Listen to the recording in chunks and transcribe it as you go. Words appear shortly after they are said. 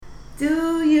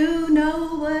Do you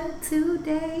know what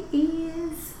today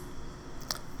is?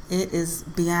 It is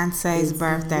Beyonce's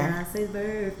birthday. Beyonce's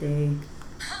birthday.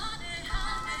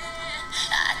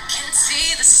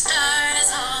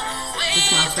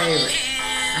 It's my favorite.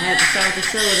 I had to start the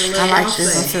show with a little. I like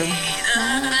this one too.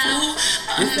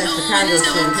 This is that Chicago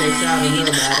shit in case y'all don't know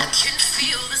about it.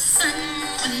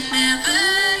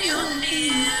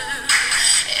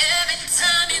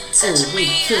 Oh, we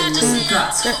too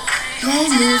drop. No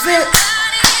music.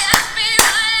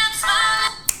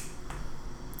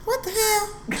 What the hell?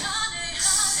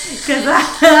 Cause I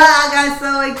got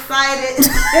so excited.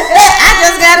 I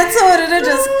just got into it and it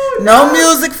just no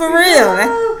music for real.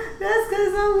 No, that's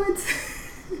cause I went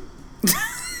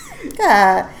to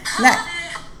God, now,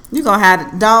 you gonna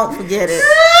have to, don't forget it.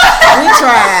 We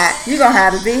tried. You gonna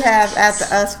have to be after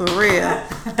us for real.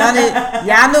 Don't it?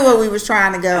 Y'all knew where we was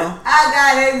trying to go. I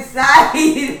got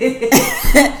excited.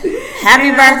 Happy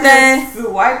and birthday. I just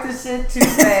swiped the shit too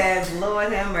fast.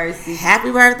 Lord have mercy.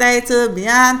 Happy birthday to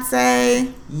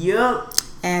Beyonce. Yup.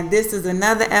 And this is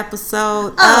another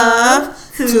episode of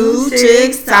Two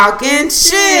Chicks Talking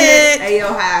Shit. Hey,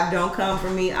 yo, Hive, don't come for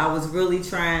me. I was really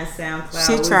trying SoundCloud.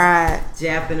 She tried.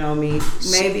 Japping on me.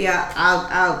 Maybe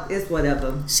I'll it's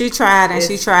whatever. She tried and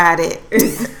she tried it.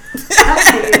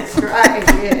 I did try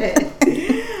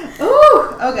it.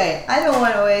 Ooh, okay. I don't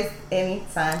want to waste any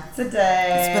time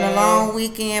today. It's been a long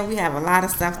weekend. We have a lot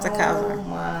of stuff to cover. Oh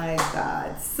my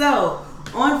God. So,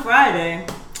 on Friday,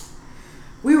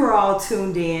 we were all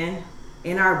tuned in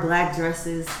our black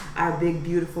dresses, our big,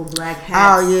 beautiful black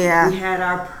hats. Oh, yeah. We had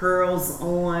our pearls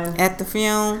on. At the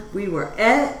funeral. We were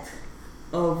at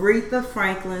Aretha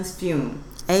Franklin's funeral.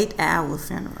 8-hour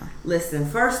funeral. Listen,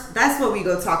 first, that's what we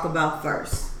go talk about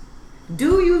first.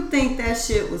 Do you think that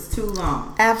shit was too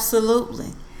long? Absolutely.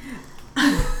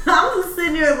 I was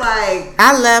sitting there like...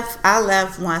 I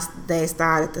left once they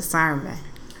started the sermon.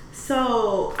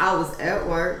 So, I was at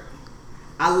work.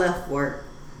 I left work.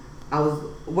 I was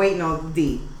waiting on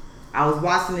D. I was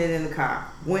watching it in the car.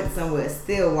 Went somewhere,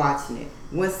 still watching it.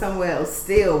 Went somewhere else,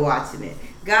 still watching it.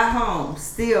 Got home,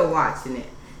 still watching it.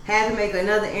 Had to make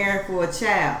another errand for a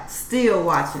child, still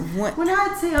watching. When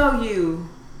I tell you,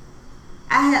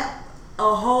 I had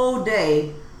a whole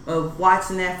day of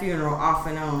watching that funeral off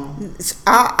and on. First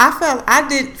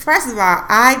of all,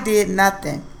 I did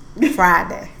nothing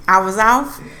Friday. I was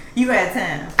off. You had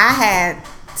time. I had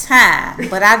time,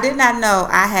 but I did not know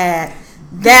I had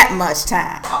that much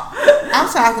time. I'm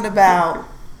talking about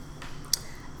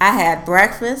I had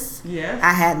breakfast. Yeah.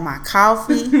 I had my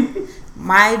coffee.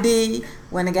 Mighty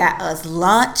went and got us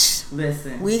lunch.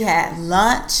 Listen. We had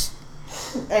lunch.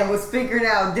 And was figuring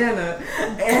out dinner,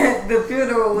 and the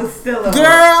funeral was still over.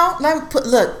 Girl, let me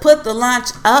put the lunch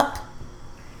up.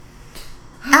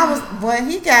 When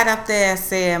he got up there and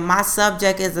said, my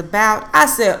subject is about, I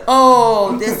said,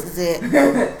 oh, this is it.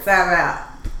 Time out.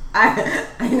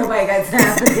 Ain't nobody got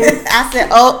time for this. I said,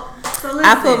 oh. So listen,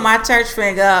 I put my church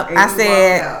finger up. And I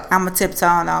said, I'm going to tiptoe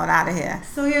on out of here.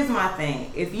 So here's my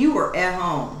thing. If you were at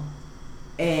home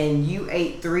and you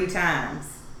ate 3 times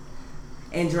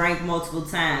and drank multiple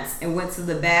times and went to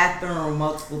the bathroom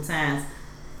multiple times,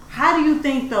 how do you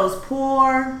think those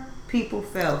poor people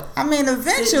felt? I mean,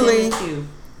 eventually,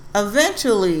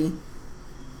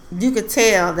 you could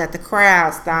tell that the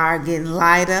crowd started getting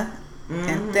lighter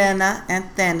and thinner and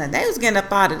thinner. They was getting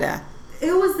up out of there.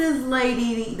 It was this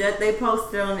lady that they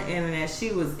posted on the internet.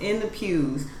 She was in the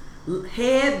pews,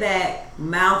 head back,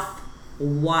 mouth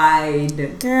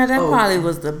wide. Girl, that probably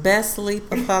was the best sleep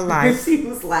of her life. She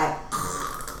was like...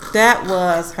 That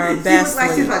was her best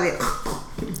sleep. She was like...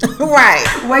 Right.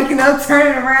 Waking up,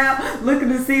 turning around, looking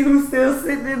to see who's still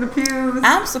sitting in the pews.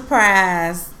 I'm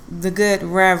surprised the good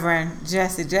Reverend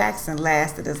Jesse Jackson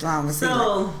lasted as long as he did.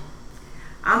 So,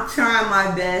 I'm trying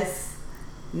my best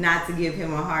not to give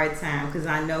him a hard time because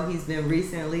I know he's been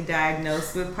recently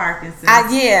diagnosed with Parkinson's.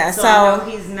 So I know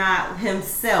he's not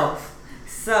himself.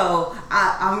 So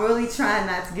I'm really trying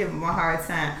not to give him a hard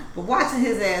time. But watching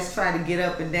his ass try to get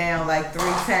up and down like 3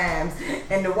 times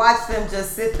and to watch them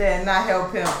just sit there and not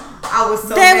help him, I was so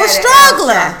They mad were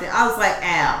struggling. I was like,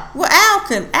 Al. Well,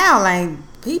 Al ain't,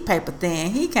 he paper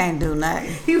thin. He can't do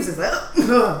nothing. He was just like,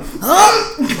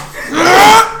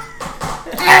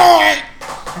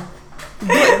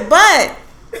 But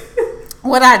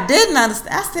what I didn't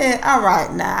understand, I said, all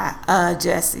right, now,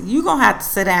 Jesse, you gonna have to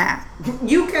sit down.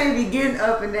 You can't be getting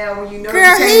up and down when you know Girl,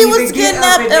 you can't he even was getting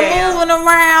up and moving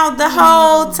around the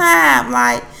whole time.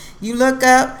 Like, you look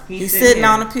up, he's sitting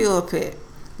on the pulpit.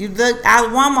 You look,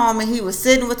 at one moment he was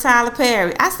sitting with Tyler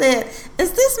Perry. I said,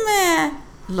 is this man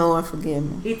Lord forgive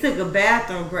me. He took a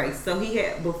bathroom break, so he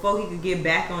had before he could get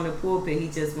back on the pulpit. He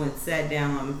just went and sat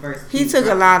down on the first. He took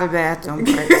a lot of bathroom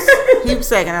breaks. He was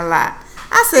taking a lot.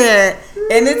 I said,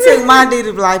 and it took my D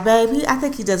to be like, baby, I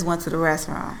think he just went to the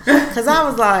restroom. Because I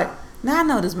was like, now I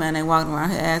know this man ain't walking around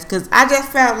his ass. Because I just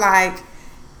felt like,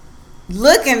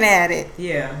 looking at it,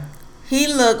 yeah, he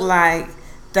looked like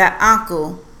that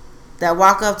uncle that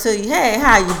walk up to you, hey,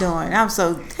 how you doing? I'm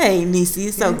so, hey, Niecy,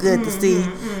 it's so good to see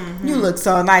you. You look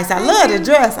so nice. I love the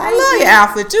dress. I love your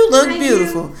outfit. You look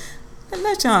beautiful. And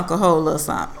let your uncle hold a little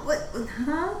something. What?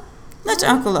 Huh? Let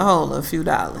your uncle hold a few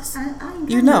dollars.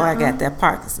 You know I got that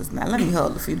Parkinson's now. Let me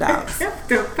hold a few dollars.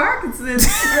 The Parkinson's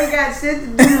ain't got shit to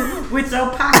do with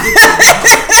your pocket.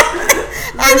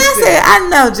 And I said, I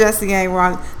know Jesse ain't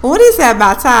wrong. But when he said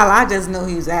about Tyler, I just knew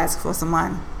he was asking for some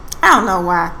money. I don't know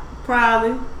why.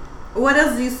 Probably. What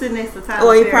else do you sit next to Tyler?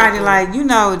 Or he probably like, you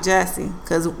know Jesse,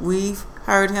 because we've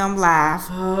heard him live.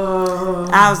 Oh.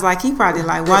 I was like, he probably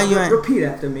like, why you ain't? Repeat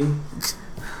after me.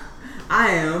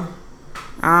 I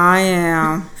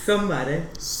am somebody.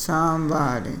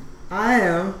 I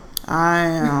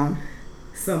am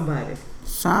somebody.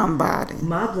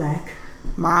 My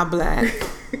black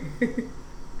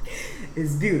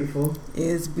is beautiful.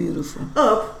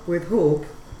 Up with hope.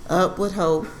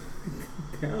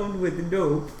 Down with the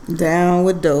dope.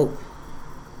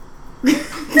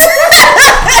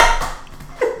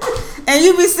 And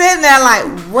you be sitting there like,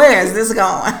 where is this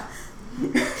going?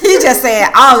 He just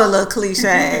said all the little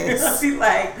cliches. I'll be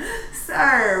like,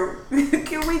 sir,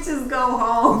 can we just go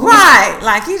home? Right.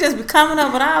 Like, he just be coming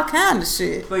up with all kind of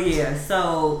shit. But yeah,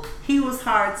 so he was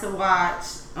hard to watch.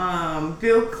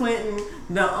 Bill Clinton,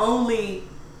 the only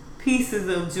pieces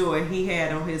of joy he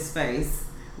had on his face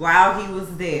while he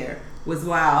was there was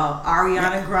while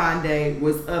Ariana Grande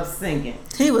was up singing.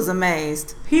 He was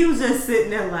amazed. He was just sitting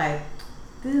there like,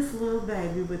 this little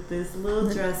baby with this little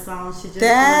dress on, she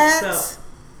just looks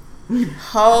up.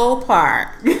 Whole part.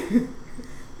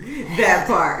 That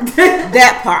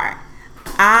part.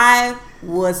 I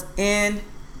was in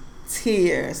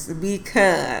tears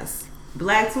because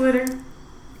Black Twitter.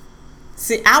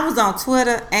 See, I was on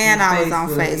Twitter and I was on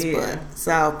Facebook, Facebook. yeah.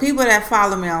 So people that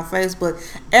follow me on Facebook,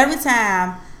 every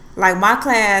time, like my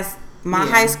class, my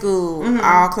high school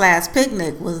all class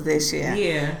picnic was this year.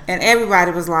 Yeah. And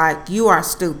everybody was like, you are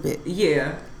stupid.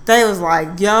 Yeah. They was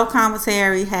like, your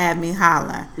commentary had me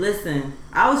hollering. Listen,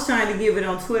 I was trying to give it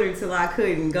on Twitter till I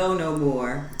couldn't go no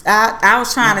more. I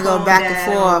was trying to go back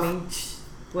and forth.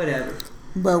 Whatever.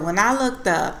 But when I looked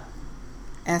up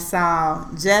and saw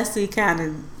Jesse kind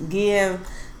of give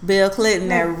Bill Clinton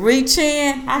that reach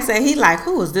in, I said, he like,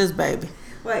 who is this baby?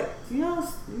 Wait, you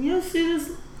see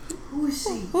this? Who is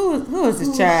she? Who is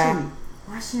the child?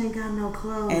 Why she ain't got no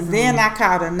clothes? And then I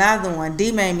caught another one.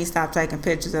 D made me stop taking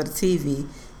pictures of the TV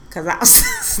because I was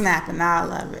snapping all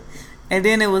of it. And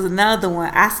then it was another one.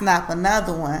 I snapped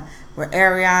another one where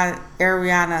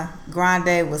Ariana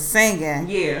Grande was singing.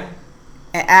 Yeah.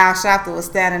 And Al Sharpton was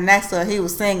standing next to her. He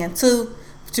was singing too,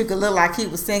 but you could look like he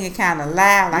was singing kind of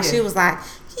loud. Like she was like,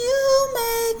 "You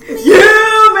make me."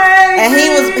 And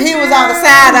he was on the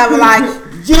side of it like,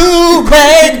 "You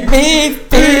make me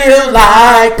feel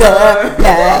like a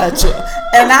natural."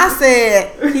 And I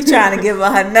said, he trying to give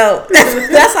her note.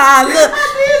 That's how I look.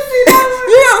 I did see that.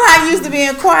 You remember how I used to be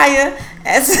in choir?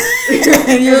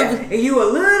 And you a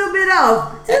little bit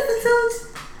off. Just a touch.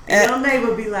 And your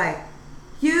neighbor be like,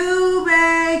 "You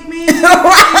make me feel."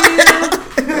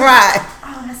 Right.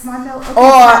 Oh, that's my note. Okay,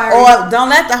 or don't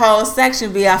let the whole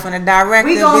section be off, and the director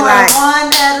we be going like,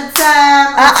 one at a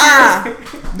time.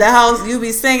 The whole, you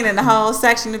be singing and the whole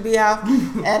section to be off,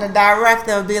 and the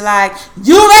director will be like,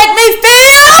 "You make me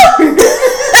feel,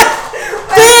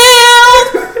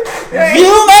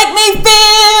 you make me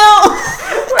feel."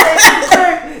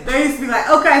 They used to be like,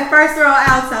 "Okay, first row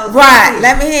alto." Right,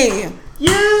 let me hear you.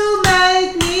 You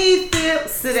make me feel.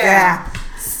 Sit down. Yeah.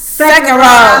 Second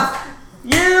row.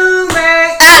 You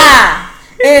make.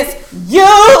 It's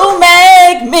you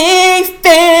make me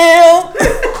feel.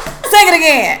 Sing it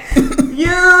again.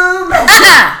 You make.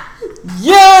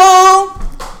 You.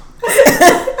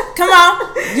 Come on,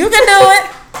 you can do it.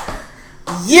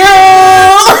 You.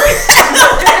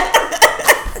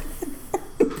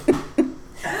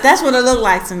 That's what it looked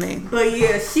like to me. But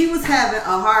yeah, she was having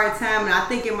a hard time, and I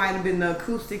think it might have been the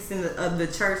acoustics of the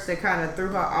church that kind of threw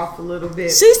her off a little bit.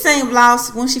 She seemed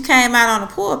lost when she came out on the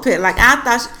pulpit. Like I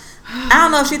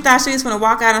don't know if she thought she was going to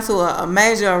walk out into a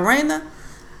major arena.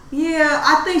 Yeah,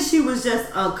 I think she was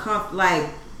just uncomfortable. Like,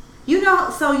 you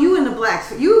know, so you in the black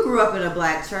church. You grew up in a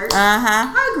black church.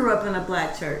 I grew up in a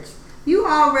black church. You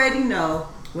already know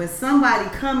when somebody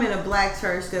come in a black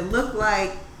church that look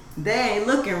like they ain't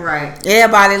looking right.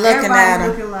 Everybody looking at them.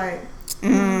 Looking like.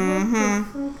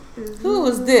 Who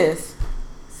is this?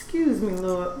 Excuse me,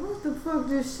 Lord. What the fuck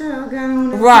this child got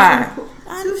on? Right.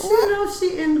 Do she know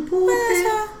she in the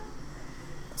pulpit?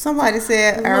 Somebody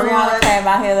said Ariana came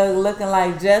out here looking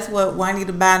like just what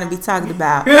Juanita Bynum be talking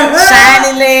about.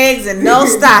 Shiny legs and no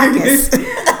stockings.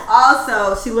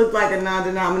 Also, she looked like a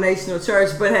non-denominational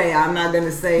church, but hey, I'm not going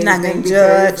to say not anything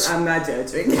because I'm not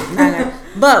judging.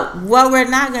 But what we're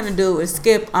not going to do is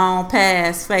skip on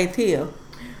past Faith Hill.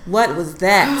 What was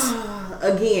that?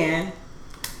 Again.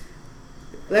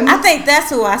 I think that's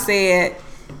who I said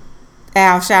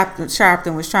Al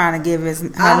Sharpton was trying to give her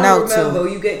note to. I don't remember.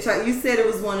 You said it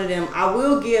was one of them. I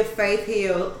will give Faith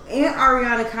Hill and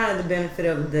Ariana kind of the benefit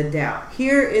of the doubt.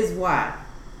 Here is why.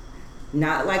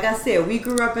 Not like I said, we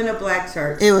grew up in a black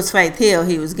church. It was Faith Hill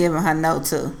he was giving her note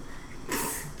to.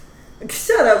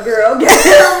 Shut up, girl.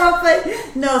 Get on my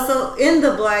face. No, so in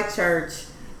the black church,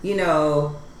 you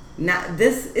know, not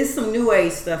this is some new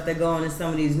age stuff that go on in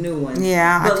some of these new ones.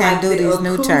 Yeah, I can't do these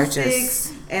new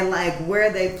churches. And like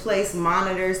where they place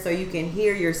monitors so you can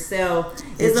hear yourself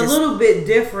is a little bit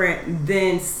different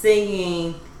than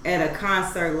singing at a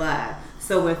concert live.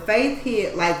 So when Faith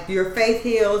Hill, like your Faith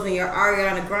Hills and your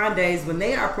Ariana Grandes, when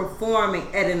they are performing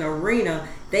at an arena,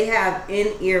 they have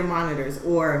in-ear monitors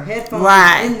or headphones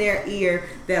in their ear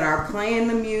that are playing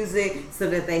the music so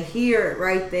that they hear it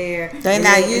right there. They're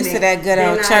not used to that good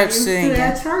old church singing.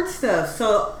 That church stuff.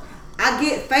 So I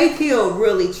get Faith Hill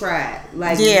really tried.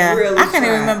 Like really I can't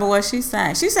even remember what she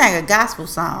sang. She sang a gospel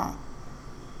song.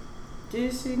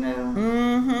 Did she know?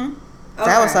 Mm-hmm. Okay.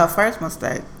 That was her first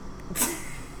mistake.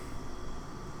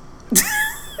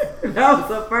 That was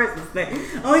her first mistake.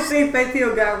 Only thing Faith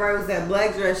Hill got right was that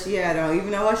black dress she had on. Even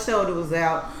though her shoulder was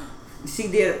out, she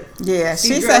did. Yeah,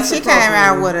 she said she came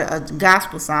out with a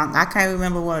gospel song. I can't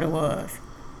remember what it was.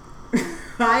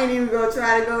 I ain't even gonna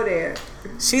try to go there.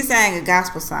 She sang a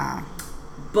gospel song.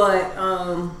 But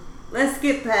let's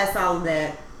skip past all of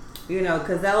that, you know,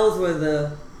 because those were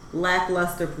the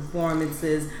lackluster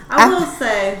performances. I will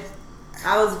say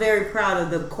I was very proud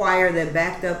of the choir that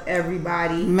backed up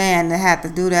everybody. Man, they had to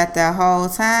do that the whole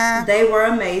time. They were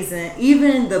amazing.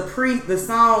 Even the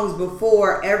songs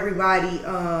before everybody,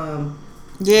 all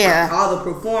the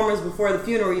performers before the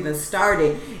funeral even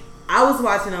started. I was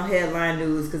watching on Headline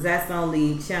News because that's the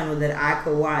only channel that I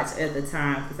could watch at the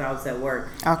time because I was at work.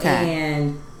 Okay.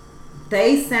 And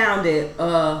they sounded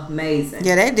amazing.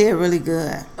 Yeah, they did really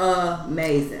good.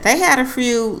 Amazing. They had a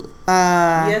few.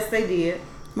 Yes, they did.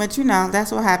 But you know,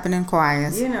 that's what happened in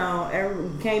choirs. You know,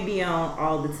 you can't be on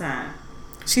all the time.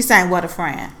 She sang "What a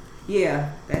Friend."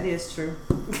 Yeah, that is true.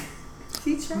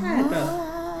 She tried though.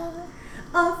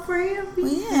 A friend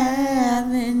we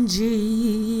have in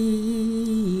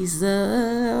Jesus.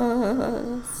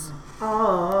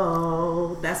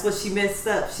 Oh, that's what she messed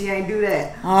up. She ain't do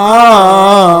that.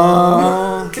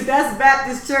 Oh, that's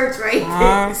Baptist church right there.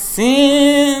 Our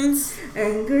sins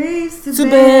and griefs to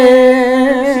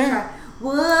bear.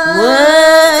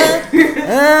 What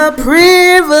a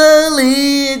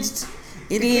privilege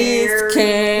it is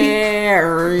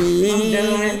carrying.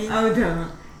 I'm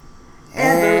done.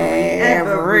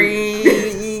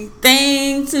 Everything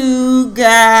to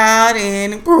God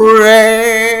in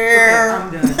prayer. Okay,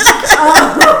 I'm done.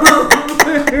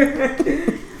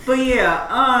 But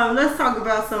yeah, let's talk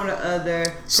about some of the other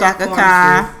Chaka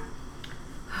Khan.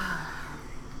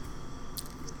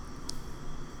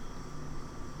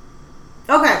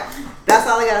 Okay, that's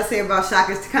all I gotta say about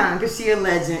Chaka Khan because she a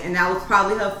legend, and that was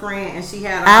probably her friend, and she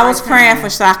had. I was praying for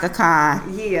Chaka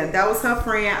Khan. Yeah, that was her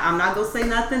friend. I'm not gonna say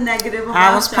nothing negative about.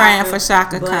 I was praying for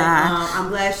Chaka Khan. I'm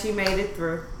glad she made it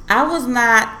through. I was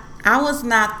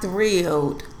not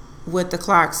thrilled with the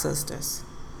Clark sisters.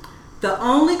 The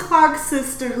only Clark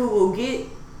sister who will get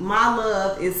my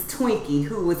love is Twinkie,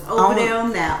 who was over there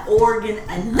on that organ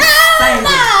and singing.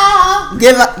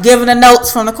 Giving the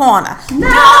notes from the corner. No.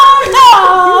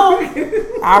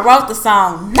 I wrote the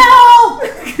song. No,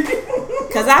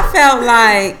 because I felt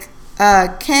like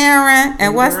Karen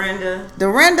and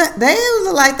Dorinda. They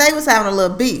looked like they was having a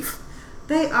little beef.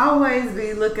 They always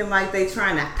be looking like they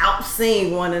trying to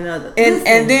out-sing one another.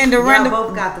 And then Dorinda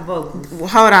both got the vocals.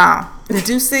 Hold on. Did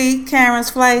you see Karen's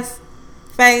face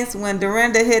when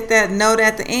Dorinda hit that note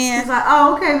at the end? She's like,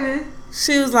 oh, okay, man.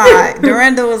 She was like,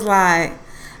 Dorinda was like,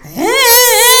 and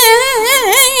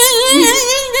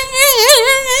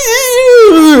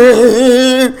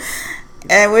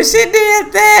when she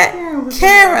did that,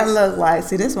 Karen looked like,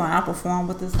 see, this is why I perform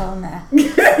with this whole now.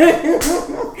 This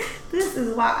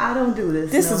is why I don't do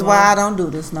this. This is why I don't do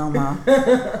this no more.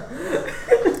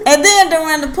 And then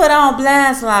Dorinda put on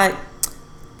blast like,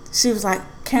 she was like,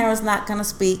 Karen's not going to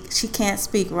speak. She can't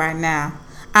speak right now.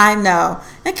 I know.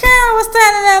 And Karen was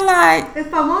standing there like,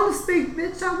 if I want to speak,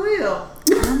 bitch, I will.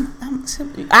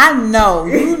 I know.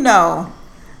 You know.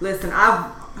 Listen,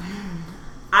 I've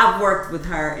worked with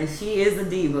her, and she is a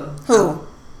diva. Who?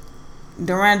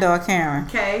 Dorinda or Karen?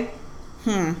 Okay.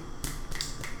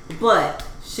 But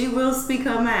she will speak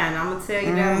her mind. I'm gonna tell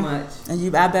you that much. And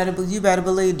you better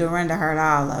believe Dorinda heard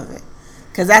all of it.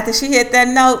 Cause after she hit that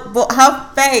note, her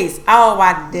face. Oh,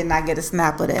 why didn't I get a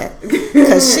snap of that?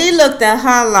 Cause she looked at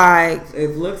her like,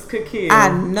 if looks could kill. I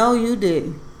know you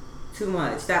didn't. Too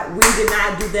much. That we did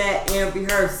not do that in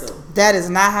rehearsal. That is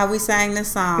not how we sang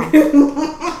this song.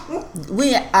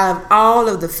 We of all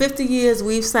of the 50 years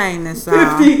we've sang this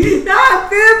song. 50, not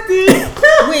 50.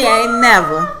 We ain't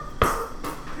never.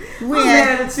 I'm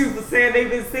mad at you for saying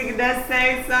they've been singing that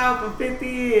same song for 50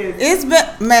 years. It's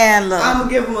been, man, look. I'm going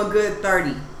to give them a good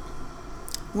 30.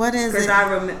 What is it? Because I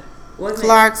remember.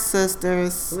 Clark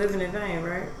Sisters. Living in Vain,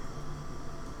 right?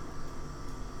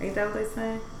 Ain't that what they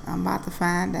saying? I'm about to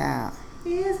find out.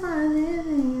 Here's my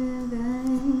living in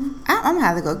vain. I'm going to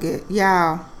have to go get,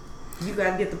 y'all. You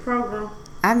got to get the program.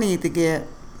 I need to get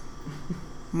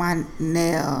my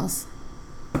nails.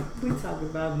 We talking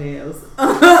about nails.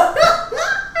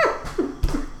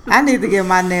 I need to get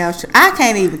my nails. I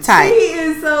can't even type. She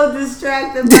is so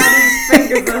distracted by these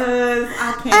fingers of hers.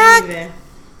 I can't even.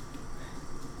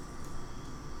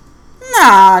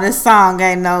 Nah, this song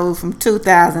ain't no from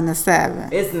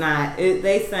 2007. It's not.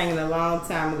 They sang it a long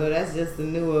time ago. That's just the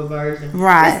newer version.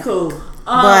 Right. It's cool.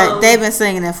 But they've been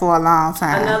singing it for a long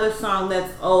time. Another song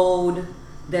that's old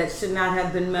that should not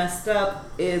have been messed up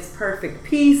is Perfect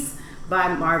Peace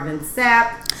by Marvin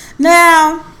Sapp.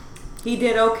 Now, he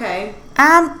did okay.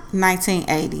 I'm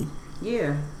 1980.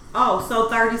 Yeah. Oh, so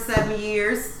 37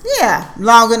 years. Yeah,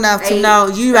 long enough to know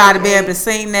you ought to be able to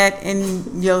sing that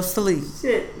in your sleep.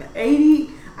 Shit, 80.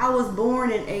 I was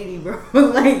born in 80, bro.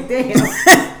 Like, damn.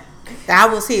 I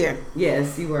was here.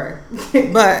 Yes, you were.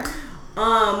 But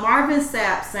Marvin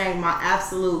Sapp sang my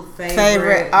absolute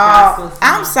favorite.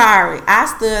 I'm sorry. I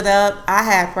stood up. I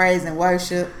had praise and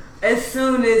worship. As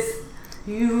soon as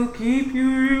He will keep you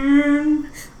in.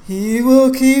 He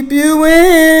will keep you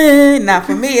in. Now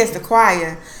for me, it's the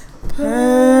choir.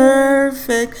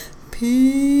 Perfect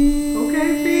peace.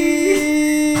 Okay,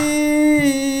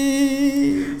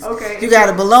 peace. Okay. You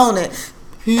gotta balloon it.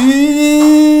 Peace.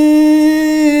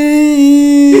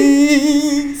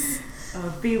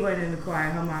 B wasn't in the choir.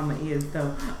 Her mama is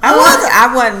though.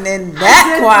 I wasn't in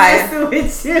that choir.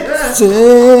 With you.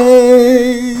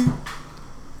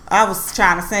 I was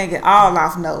trying to sing it all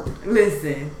off note.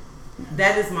 Listen,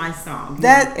 that is my song.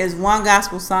 That is one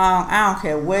gospel song. I don't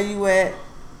care where you at.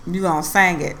 You gonna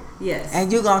sing it. Yes.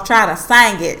 And you gonna try to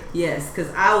sing it. Yes,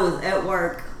 because I was at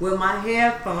work with my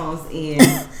headphones in,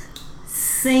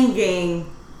 singing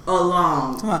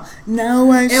along. Now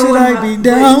why should I be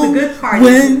down? The good part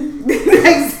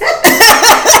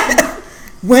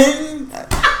when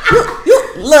you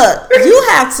look, you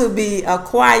have to be a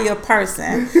choir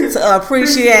person to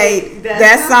appreciate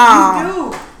that song. You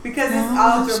do, because it's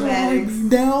all dramatics.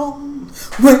 Down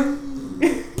when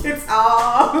it's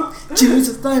all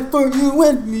Jesus died for you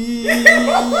and me.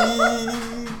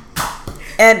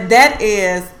 And that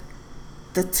is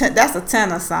that's a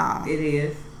tenor song. It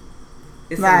is.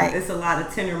 It's like it's a lot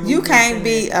of tenor movements.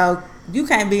 You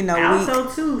can't be no alto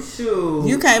weak. Too, shoot.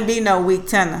 You can't be no weak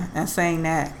tenor and sing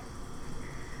that.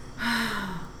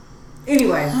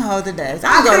 Anyway. Oh, the days.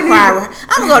 I'm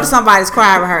gonna go to somebody's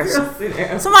choir rehearsal.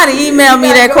 Somebody email me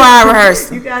that choir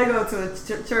rehearsal. You gotta go to a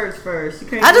church first. You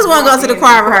can't. I just want to go to the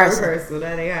choir rehearsal.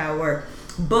 That ain't how it works.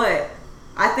 But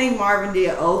I think Marvin did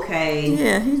okay.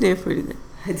 Yeah, he did pretty good.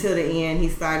 Until the end, he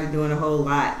started doing a whole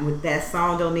lot. With that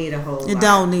song, don't need a whole lot. It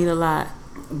don't need a lot.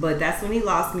 But that's when he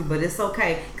lost me. But it's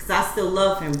okay because I still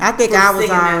love him. I think I was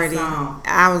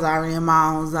already in my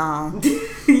own zone.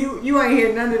 you ain't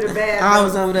hear none of the bad. I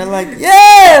was over there like,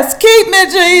 yes, keep me,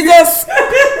 Jesus.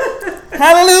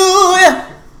 Hallelujah.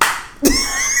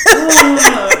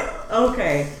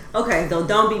 Okay. So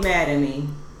don't be mad at me.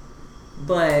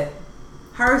 But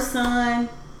her son,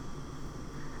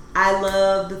 I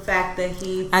love the fact that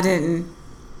he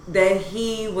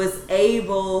was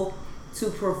able to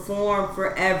perform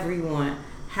for everyone.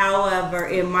 However,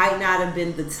 it might not have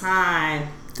been the time.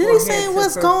 Did he say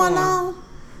what's going on?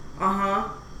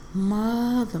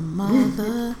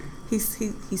 Mother. he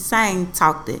sang,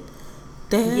 talked it.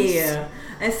 Yeah.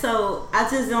 And so I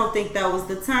just don't think that was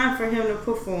the time for him to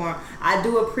perform. I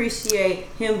do appreciate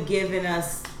him giving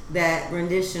us that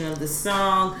rendition of the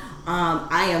song.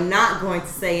 I am not going to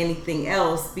say anything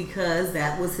else because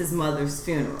that was his mother's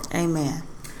funeral. Amen.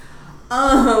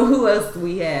 Who else do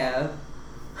we have?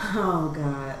 Oh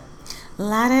God.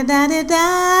 La da da da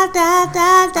da da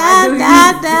da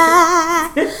da da.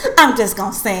 I'm just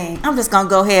gonna sing. I'm just gonna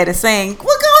go ahead and sing.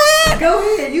 Well, go ahead.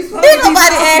 Go ahead. You supposed Didn't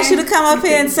nobody ask you to come up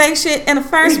here and say shit in the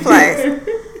first place?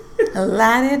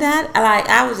 La da da. Like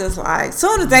I was just like,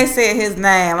 soon as they said his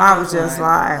name, I was just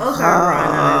like, okay,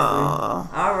 oh.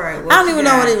 All right. I don't even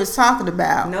know what he was talking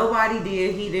about. Nobody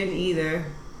did. He didn't either.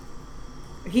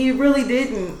 He really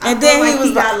didn't. And then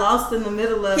he got lost in the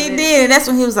middle of it. He did, and that's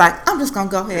when he was like, I'm just going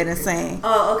to go ahead and sing.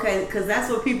 Oh, okay, because that's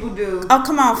what people do. Oh,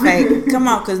 come on, fake. Come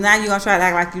on, because now you're going to try to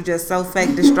act like you just so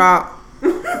fake distraught.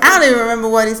 I don't even remember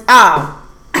what he's... Oh.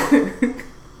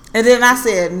 And then I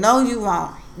said, no, you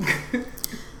won't.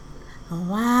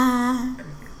 Why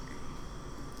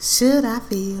should I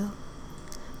feel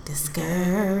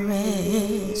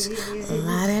discouraged?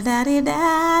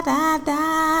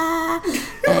 La-da-da-da-da-da.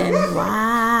 And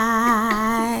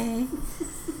why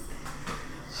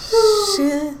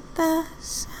should the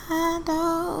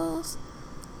shadows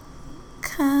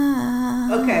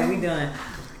come? Okay, we done.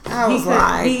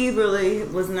 He really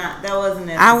was not. That wasn't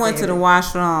necessary. I went to the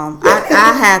washroom.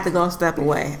 I had to go step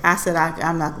away. I said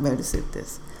I'm not gonna be able to sit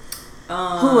this.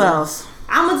 Who else?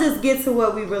 I'm gonna just get to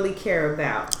what we really care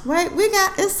about. Wait,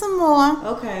 it's some more.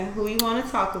 Okay, who you want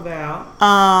to talk about?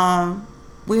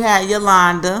 We had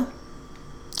Yolanda.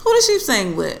 Who did she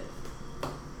sing with?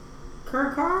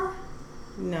 Kurt Carr?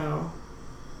 No.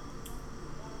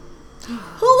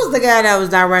 Who was the guy that was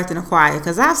directing the choir?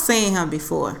 Because I've seen him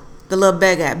before. The little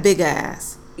big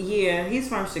ass. Yeah, he's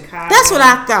from Chicago. That's what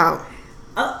I thought.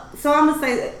 So I'm gonna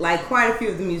say like quite a few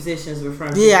of the musicians were from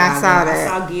Chicago. Yeah, I saw that.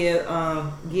 I saw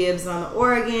Gibbs on the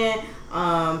organ.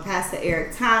 Pastor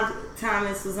Eric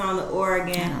Thomas was on the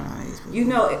organ. You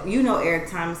know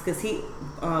Eric Thomas because he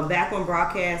back when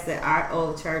broadcast at our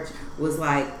old church was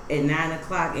like at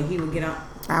 9:00 and he would get on.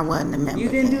 I wasn't a member. You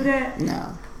didn't do that?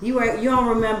 No. You don't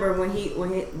remember when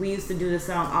we used to do the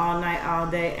song All Night All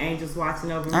Day, Angels Watching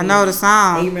Over Me. I know the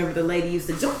song. And you remember the lady used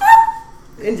to jump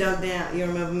and jump down. You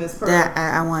remember Miss Pearl? Yeah,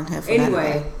 I wasn't here for that.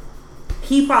 Anyway,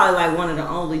 he probably like one of the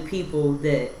only people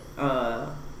that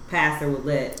pastor would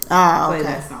let play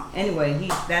that song. Anyway,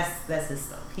 that's his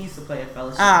stuff. He used to play a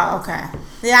fellowship. Oh, okay.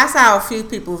 Yeah, I saw a few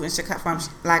people in Chicago from,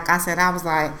 like I said, I was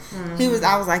like,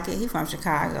 I was like, yeah, he from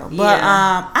Chicago. But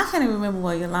I can't even remember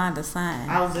what Yolanda sang.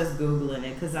 I was just Googling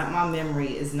it because my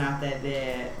memory is not that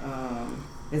bad.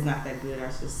 It's not that good,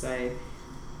 I should say.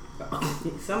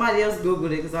 Somebody else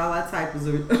Googled it because all I typed was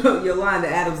Yolanda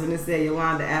Adams and it said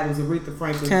Yolanda Adams, Aretha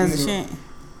Franklin funeral.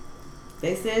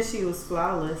 They said she was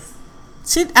flawless.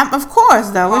 She, of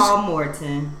course, though. Paul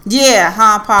Morton.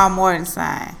 Yeah, Paul Morton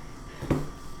sang.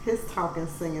 His talking,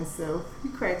 singing self. He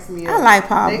cracks me up. I like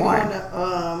Paul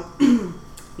Morton.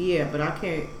 Yeah, but I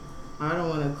can't. I don't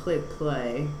want to click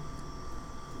play.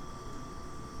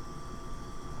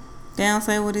 They don't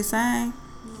say what he sang.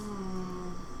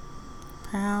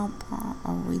 Paul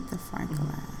Aretha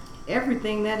Franklin.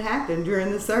 Everything that happened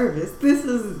during the service. This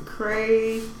is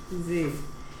crazy.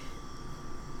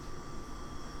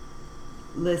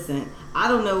 Listen, I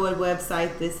don't know what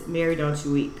website this Mary Don't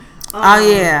You Eat.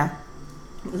 Yeah.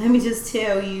 Let me just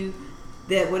tell you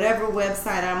that whatever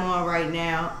website I'm on right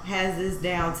now has this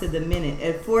down to the minute.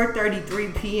 At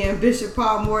 4:33 p.m., Bishop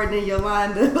Paul Morton and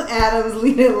Yolanda Adams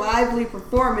lead a lively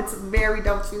performance of Mary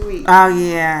Don't You Eat. Oh,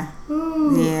 yeah.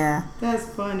 Ooh, yeah. That's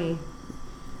funny.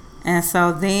 And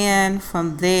so then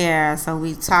from there,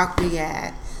 we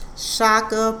had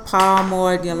Shaka, Paul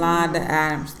Morton, Yolanda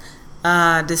Adams.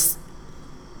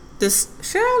 This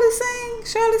Shirley sing?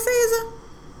 Shirley Caesar?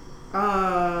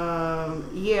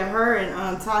 Yeah, her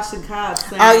and Tasha Cobb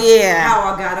sang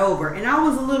How I Got Over. And I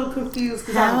was a little confused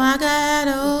because I got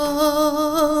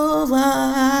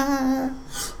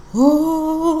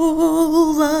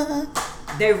over.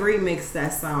 They remixed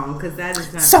that song because that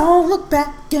is not. So look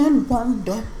back and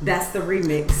wonder. That's the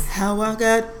remix. How I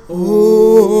got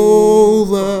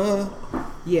over.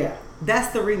 Yeah.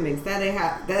 That's the remix. That ain't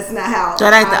how. That's not how.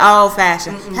 That ain't the old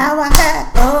fashioned. How I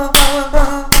got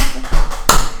over.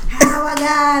 How I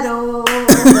got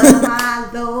over my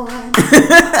Lord.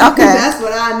 Okay, that's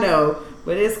what I know.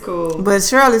 But it's cool. But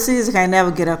Shirley Caesar can't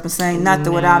never get up and sing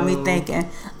nothing without me thinking,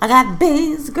 I got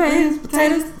beans, greens,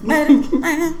 potatoes,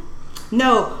 tomatoes.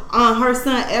 No, her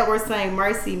son Edward sang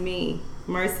 "Mercy Me."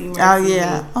 Mercy, mercy. Oh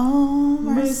yeah. Me. Oh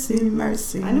mercy,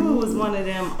 mercy. I knew it was one of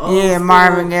them. Yeah,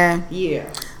 Marvin Gaye. Yeah.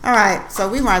 All right, so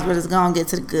we might as well just go and get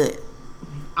to the good.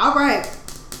 All right,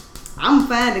 I'm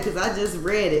finding it because I just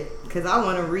read it because I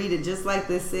want to read it just like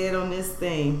they said on this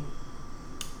thing.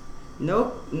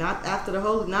 Nope, not the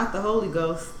Holy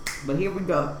Ghost. But here we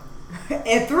go.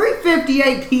 At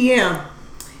 3:58 p.m.,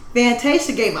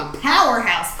 Fantasia gave a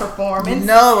powerhouse performance.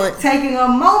 Taking a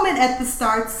moment at the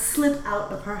start to slip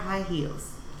out of her high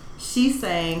heels. She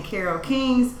sang Carole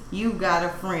King's "You Got a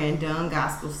Friend" done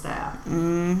gospel style.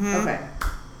 Mm-hmm. Okay.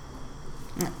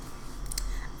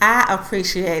 I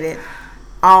appreciated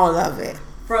all of it.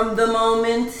 From the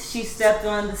moment she stepped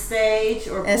on the stage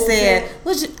and said,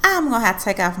 I'm going to have to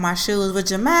take off my shoes. Would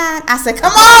you mind? I said,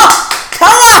 come on.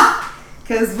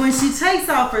 Because when she takes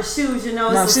off her shoes, you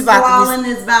know, it's squalling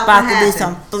is about to happen. Be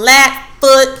some flat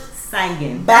foot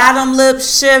singing. Bottom lip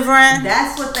shivering.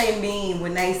 That's what they mean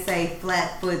when they say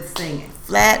flat foot singing.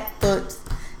 Flat foot.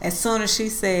 As soon as she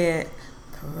said,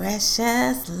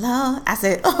 precious Lord, I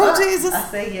said, oh, Jesus. I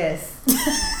say yes.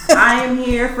 I am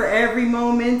here for every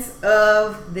moment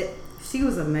of the... She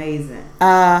was amazing.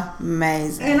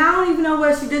 Amazing. And I don't even know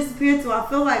where she disappeared to. I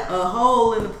feel like a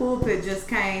hole in the pulpit just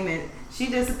came and she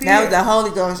disappeared. That was the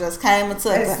Holy Ghost just came and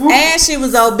took her. And she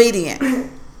was obedient.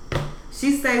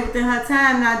 She stayed within her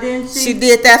time now, didn't she? She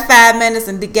did that 5 minutes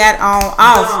and got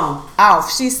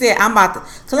off. She said, I'm about to...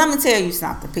 Because let me tell you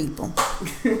something, people.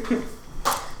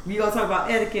 You gonna talk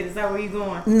about etiquette? Is that where you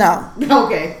going? No.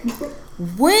 Okay.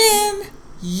 When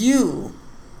you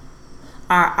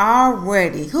are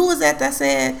already... Who was that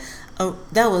said?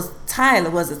 That was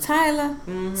Tyler. Was it Tyler?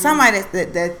 Mm-hmm. Somebody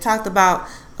that talked about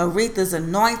Aretha's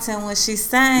anointing when she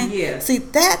sang. Yeah. See,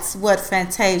 that's what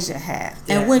Fantasia had.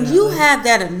 And when you have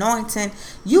that anointing,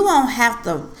 you won't have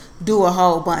to do a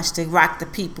whole bunch to rock the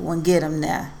people and get them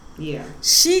there. Yeah.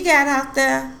 She got out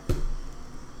there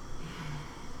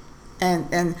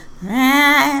and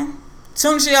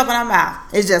soon as she opened her mouth,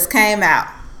 it just came out.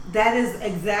 That is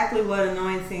exactly what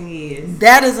anointing is.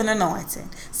 That is an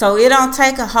anointing. So it don't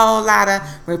take a whole lot of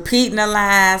repeating the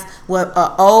lines. What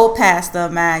an old pastor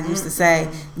of mine used to say,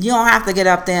 you don't have to get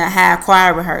up there and have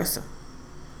choir rehearsal.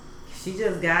 She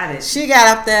just got it. She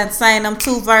got up there and sang them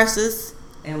 2 verses.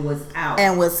 And was out.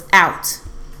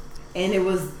 And it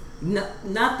was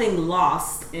nothing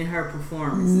lost in her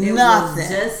performance. Nothing. It was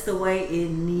just the way it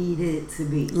needed to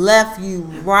be. Left you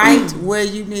right where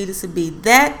you needed to be.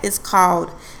 That is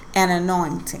called an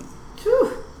anointing.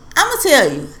 Whew. I'm going to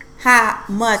tell you how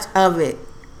much of it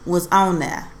was on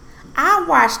there. I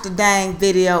watched the dang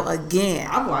video again.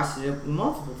 I watched it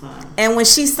multiple times. And when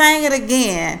she sang it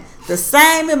again, the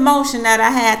same emotion that I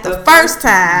had the first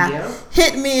time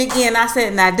hit me again. I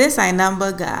said, now this ain't nothing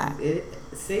but God.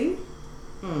 See?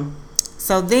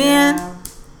 So then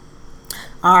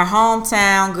our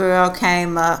hometown girl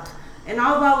came up. And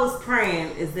all I was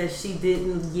praying is that she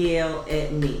didn't yell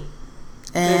at me.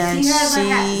 And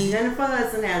Jennifer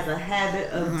Hudson has a habit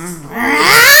of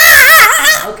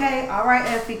okay, all right,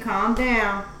 Effie, calm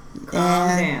down.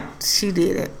 Calm down. She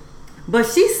did it. But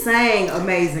she sang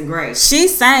Amazing Grace. She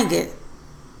sang it.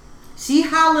 She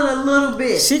hollered a little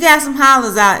bit. She got some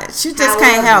hollers out. She just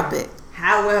can't help it.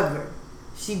 However,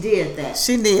 she did that.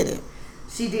 She did it.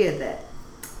 She did that.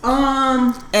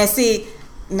 And see,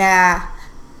 now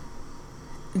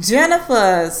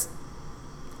Jennifer's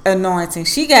anointing,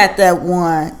 she got that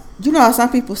one. You know,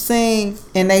 some people sing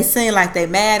and they sing like they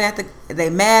mad at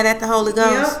the Holy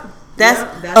Ghost. Yep. That's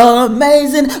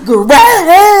Amazing Grace.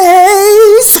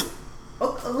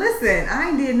 Oh, listen, I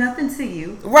ain't did nothing to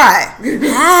you. Right.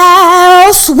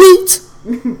 How sweet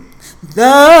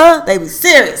they be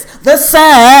serious. The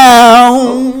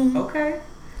sound. Okay.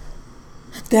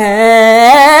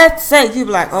 That's it. You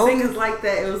be like, oh. Singers like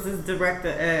that. It was this director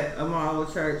at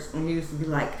Amaro Church, and he used to be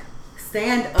like,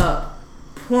 stand up,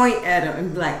 point at him,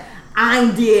 and be like, I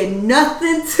ain't did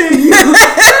nothing to you. Like,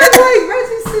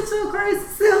 Reggie, sit your crazy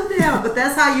self down. But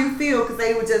that's how you feel, because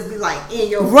they would just be like in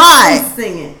your face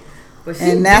singing. But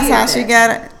and that's how she got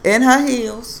it in her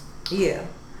heels. Yeah.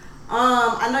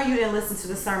 I know you didn't listen to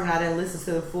the sermon. I didn't listen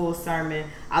to the full sermon.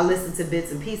 I listened to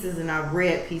bits and pieces, and I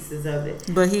read pieces of it.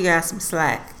 But he got some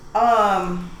slack.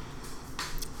 A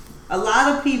lot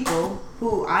of people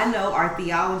who I know are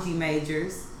theology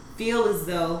majors feel as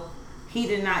though he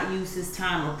did not use his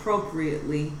time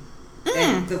appropriately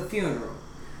at the funeral.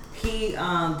 He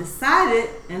decided,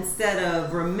 instead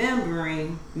of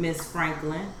remembering Miss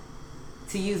Franklin,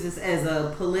 to use this as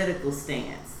a political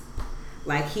stance.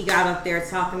 Like, he got up there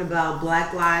talking about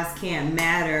Black lives can't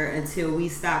matter until we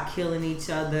stop killing each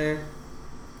other.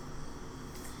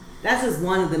 That's just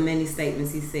one of the many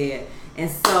statements he said. And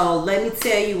so, let me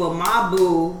tell you what my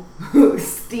boo,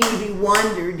 Stevie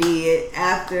Wonder, did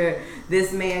after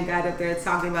this man got up there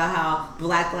talking about how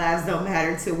Black lives don't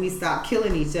matter until we stop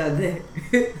killing each other.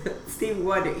 Stevie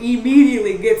Wonder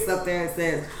immediately gets up there and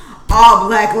says, all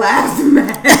Black Lives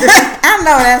Matter. I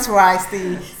know that's right,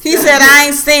 Steve. He said I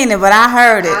ain't seen it, but I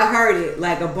heard it. I heard it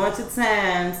like a bunch of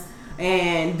times,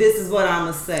 and this is what I'm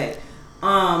gonna say.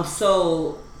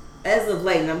 So as of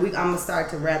late, now I'm gonna start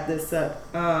to wrap this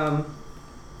up.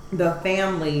 The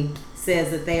family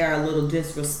says that they are a little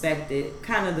disrespected.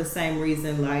 Kind of the same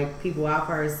reason, like people I've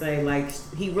heard say, like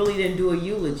he really didn't do a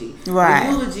eulogy. Right.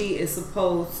 The eulogy is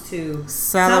supposed to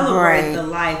Celebrate the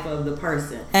life of the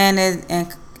person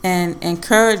and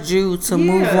encourage you to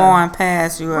move on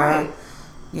past your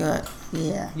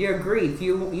grief.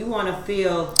 You want to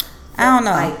feel I don't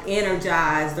know, like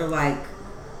energized, or like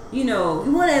you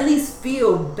want to at least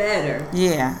feel better.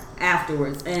 Yeah.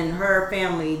 Afterwards, and her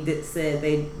family said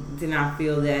they did not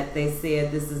feel that. They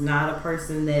said this is not a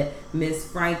person that Miss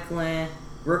Franklin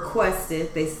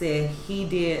requested. They said he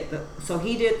did the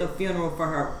funeral for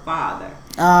her father,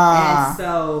 and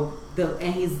so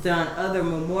and he's done other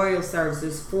memorial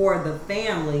services for the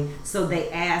family. So they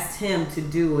asked him to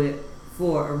do it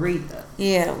for Aretha.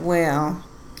 Yeah, well,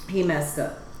 he messed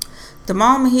up. The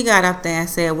moment he got up there and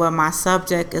said, "Well, my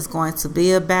subject is going to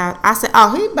be about," I said,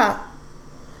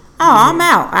 I'm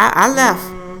out. I left.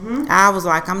 Mm-hmm. I was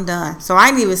like, I'm done. So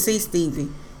I didn't even see Stevie.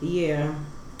 Yeah.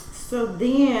 So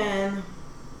then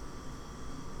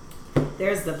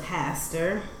there's the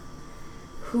pastor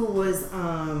who was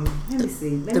let me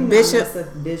see. Let me bishop.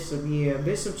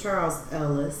 Bishop Charles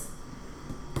Ellis.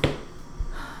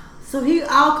 So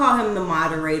I'll call him the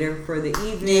moderator for the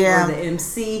evening, or the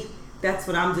MC. That's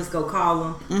what I'm just gonna call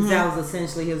him. Mm-hmm. That was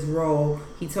essentially his role.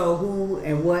 He told who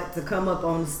and what to come up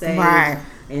on the stage,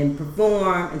 and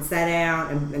perform, and sat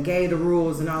down and gave the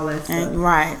rules and all that stuff.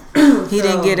 Right. He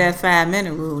didn't get that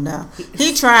 5-minute rule though.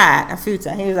 He tried a few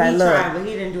times. He was like, "Look," tried, but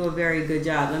he didn't do a very good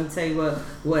job. Let me tell you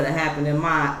what happened in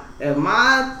my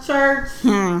church.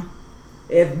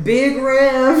 If Big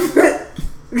Rev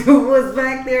was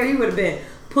back there, he would have been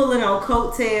pulling on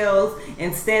coattails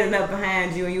and standing up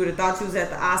behind you, and you would have thought you was at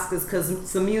the Oscars because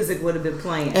some music would have been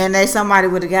playing. And somebody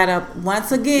would have got up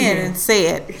once again and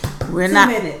said, "We're 2 not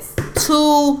minutes.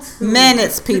 2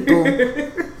 minutes, people.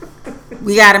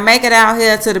 We got to make it out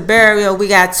here to the burial. We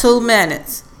got 2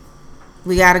 minutes.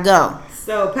 We got to go."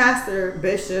 So Pastor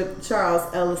Bishop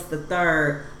Charles Ellis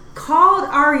III called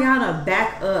Ariana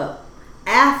back up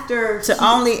after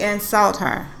only insult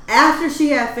her after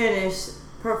she had finished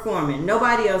performing.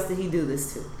 Nobody else did he do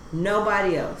this to.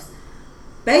 Nobody else.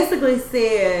 Basically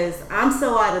says, "I'm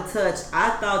so out of touch. I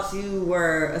thought you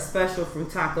were a special from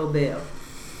Taco Bell.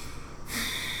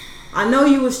 I know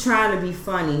you was trying to be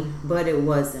funny, but it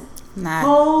wasn't. Not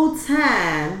whole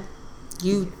time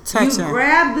you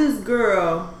grabbed this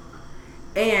girl,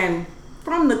 and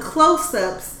from the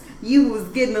close-ups, you was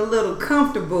getting a little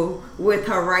comfortable with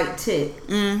her right tit.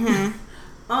 Mm-hmm.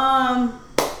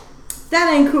 That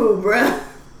ain't cool, bruh.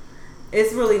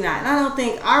 It's really not. And I don't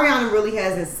think Ariana really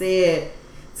hasn't said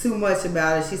too much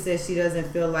about it. She said she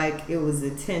doesn't feel like it was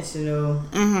intentional.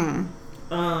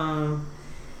 Mm-hmm.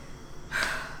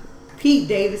 Pete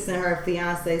Davidson, her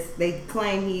fiance, they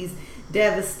claim he's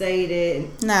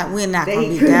devastated. We're not gonna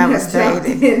be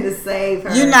devastated. In to save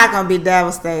her. You're not gonna be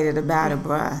devastated about it,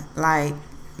 bruh. Like,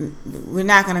 we're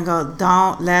not gonna go.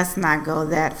 Let's not go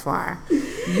that far.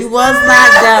 You was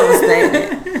not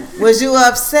devastated. Was you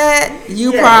upset?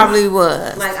 You probably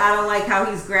was. Like, I don't like how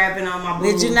he's grabbing on my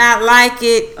boobs. Did you not like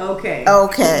it? Okay.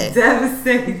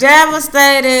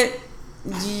 Devastated.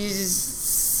 You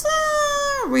just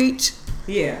reach.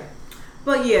 Yeah.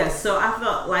 But yeah, so I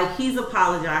felt like he's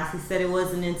apologized. He said it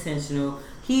wasn't intentional.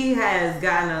 He has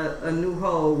gotten a new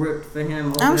hole ripped for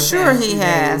him. I'm sure he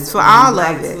has, for all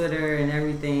of it. Twitter and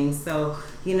everything. So,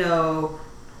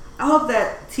 I hope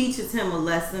that teaches him a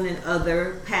lesson, in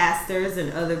other pastors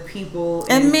and other people.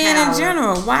 And men in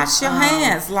general. Wash your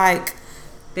hands. Like,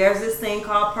 there's this thing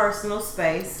called personal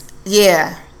space.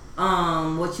 Yeah.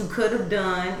 What you could have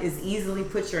done is easily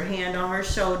put your hand on her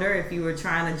shoulder if you were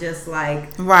trying to just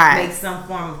make some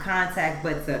form of contact,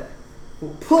 but to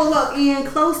pull up in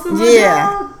close to her.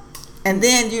 Yeah. And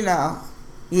then,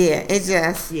 it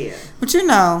just. Yeah. But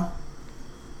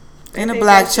in a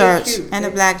black church,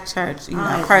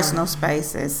 personal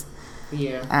spaces.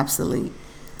 Yeah. Absolute.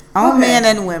 On men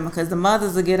and women, because the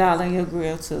mothers will get all in your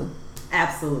grill too.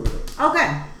 Absolutely.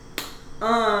 Okay.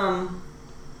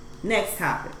 Next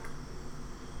topic.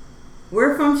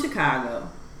 We're from Chicago.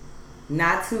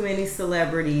 Not too many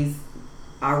celebrities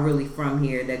are really from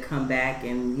here that come back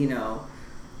and,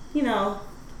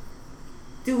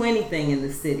 do anything in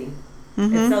the city.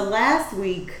 Mm-hmm. And so last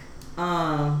week,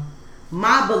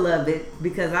 my beloved,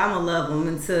 because I'm going to love him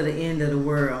until the end of the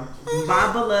world, my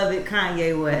beloved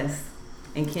Kanye West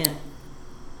and Kim.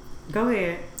 Go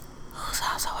ahead. Who's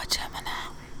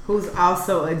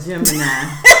also a Gemini.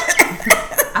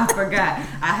 I forgot.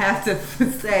 I have to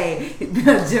say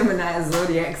the Gemini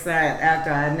zodiac sign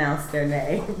after I announce their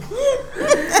name.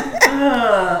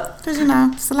 Because,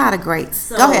 it's a lot of greats.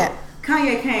 So go ahead.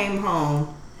 Kanye came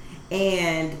home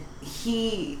and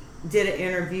he did an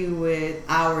interview with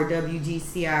our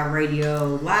WGCI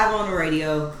radio, live on the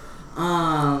radio.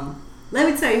 Let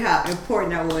me tell you how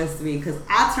important that was to me, because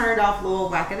I turned off Lil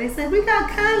Wack and they said, we got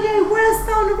Kanye West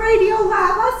on the radio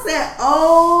live. I said,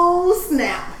 oh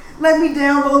snap. Let me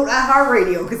download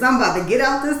iHeartRadio, because I'm about to get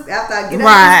out this, after I get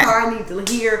out this car, I need to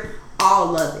hear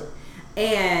all of it.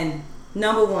 And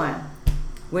number one,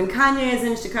 when Kanye is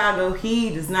in Chicago, he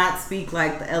does not speak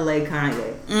like the LA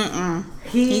Kanye.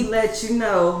 He lets you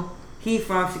know he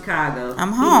from Chicago.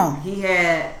 I'm home. He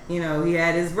had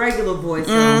his regular voice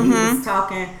on. He was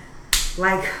talking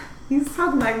like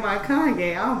my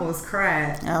Kanye. I almost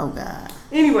cried. Oh God.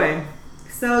 Anyway,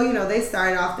 so they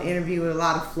started off the interview with a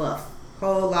lot of fluff.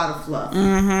 Whole lot of fluff.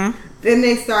 Then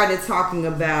they started talking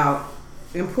about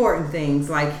important things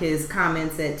like his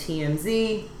comments at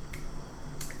TMZ,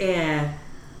 and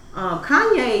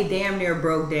Kanye damn near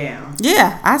broke down.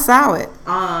 Yeah, I saw it.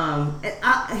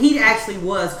 He actually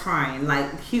was crying.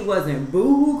 Like, he wasn't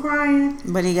boo-hoo crying,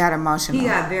 but he got emotional. He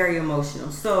got very emotional.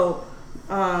 So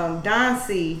Don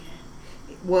C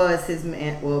was his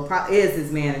is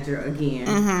his manager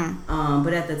again.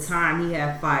 But at the time he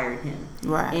had fired him.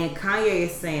 Right. And Kanye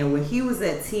is saying when he was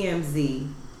at TMZ,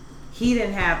 he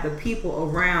didn't have the people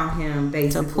around him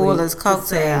basically to pull his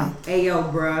coattail. Hey yo,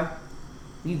 bruh,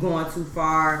 you going too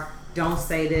far. Don't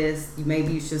say this.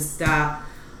 Maybe you should stop.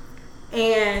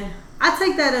 And I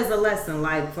take that as a lesson,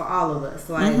 like, for all of us.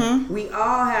 Like, we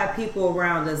all have people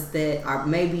around us that are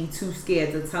maybe too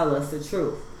scared to tell us the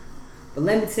truth. But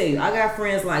let me tell you, I got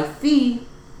friends like Fee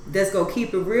that's gonna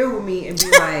keep it real with me and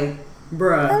be like,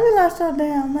 bruh. I lost your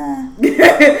damn mind.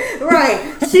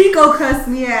 Right. She go cuss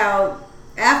me out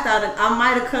after I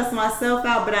might have cussed myself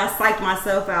out, but I psyched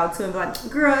myself out too and be like,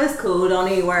 girl, it's cool.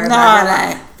 Don't even worry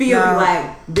about it. Fee will be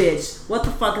like, bitch, what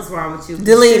the fuck is wrong with you?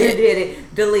 Delete it. Did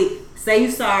it. Delete. Say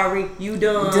you sorry. You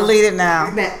done. Delete it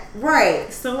now.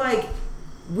 Right. So, like,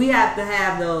 we have to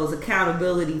have those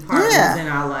accountability partners in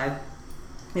our life.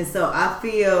 And so I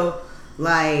feel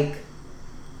like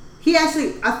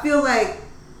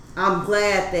I'm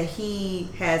glad that he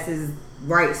has his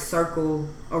right circle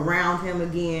around him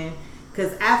again.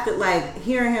 Because after, like,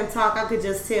 hearing him talk, I could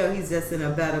just tell he's just in a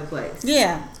better place.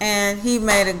 Yeah. And he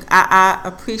I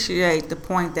appreciate the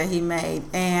point that he made.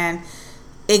 And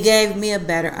it gave me a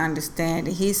better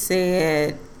understanding. He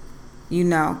said,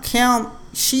 Kim,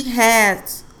 she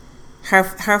has...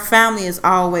 Her family is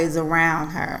always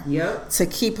around her to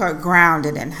keep her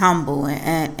grounded and humble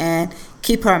and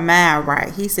keep her mind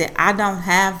right. He said, I don't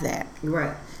have that.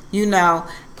 Right.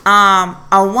 On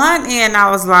one end,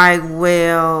 I was like,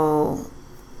 well,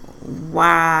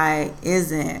 why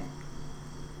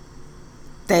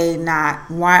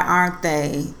aren't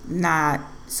they not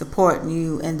supporting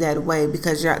you in that way?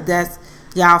 Because that's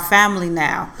y'all family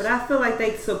now. But I feel like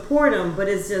they support him, but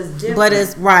it's just different. But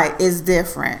it's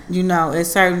different. It's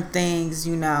certain things,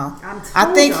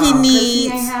 I think he needs. He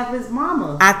ain't have his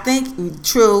mama. I think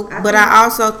true, but I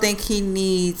also think he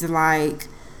needs, like,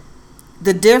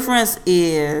 the difference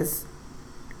is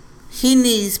he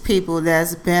needs people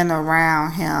that's been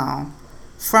around him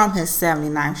from his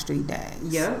 79th Street days.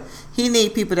 Yeah. He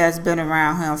need people that's been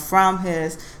around him from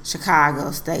his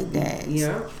Chicago State days.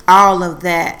 Yeah. All of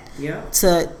that. Yeah.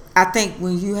 I think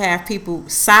when you have people,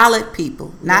 solid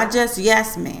people, not just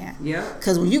yes men. Yeah.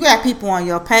 Because when you got people on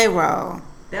your payroll,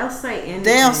 they'll say anything.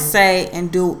 They'll say and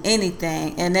do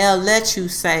anything, and they'll let you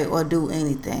say or do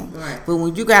anything. Right. But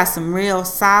when you got some real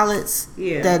solids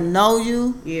that know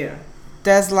you,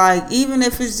 that's like, even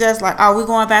if it's just like, oh, we're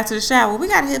going back to the shower, we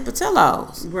got to hit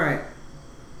Patillos. Right.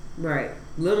 Right.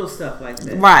 Little stuff like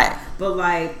that. Right. But,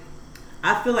 like,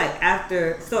 I feel like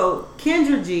so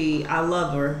Kendra G, I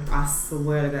love her. I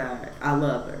swear to God, I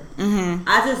love her.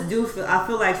 I just do I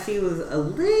feel like she was a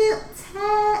little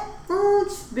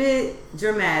bit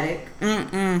dramatic.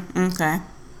 Okay.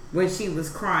 When she was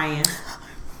crying.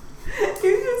 You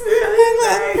just really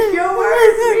like, your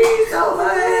words mean so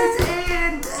much.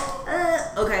 And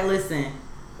okay, listen.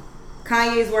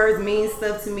 Kanye's words mean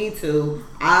stuff to me too.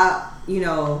 I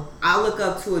look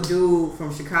up to a dude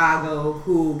from Chicago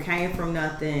who came from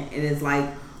nothing and is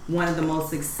like one of the most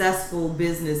successful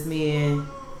businessmen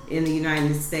in the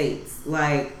United States.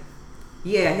 Like,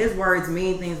 yeah, his words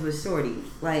mean things with Shorty.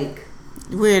 Like,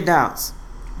 we're adults.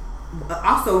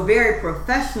 Also very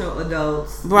professional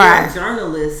adults. Right. They're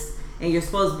journalists and you're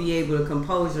supposed to be able to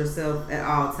compose yourself at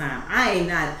all times.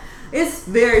 It's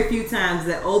very few times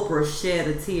that Oprah shed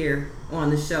a tear on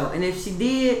the show, and if she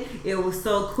did, it was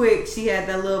so quick. She had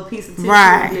that little piece of tissue,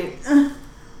 right?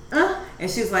 And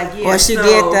she was like, "Yeah." Or she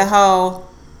did the whole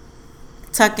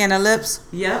tuck in her lips.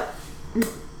 Yep.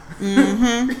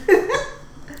 Mm-hmm.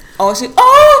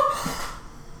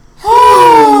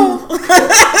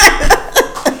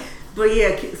 But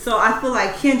yeah, so I feel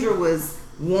like Kendra was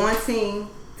wanting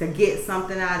to get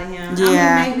something out of him.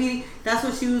 Yeah. I mean, maybe that's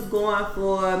what she was going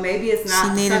for. Maybe it's not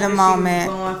she needed something a moment. she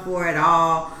was going for at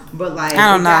all. But like,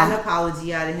 I don't know. got an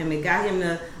apology out of him. It got him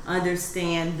to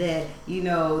understand that, you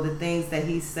know, the things that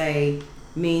he say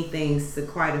mean things to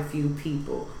quite a few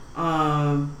people.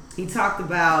 He talked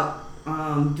about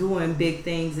doing big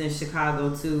things in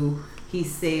Chicago too. He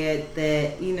said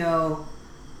that, you know,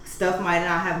 stuff might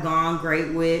not have gone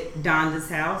great with Donda's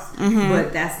house,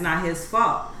 but that's not his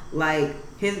fault. Like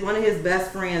one of his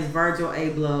best friends, Virgil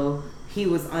Abloh, he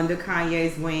was under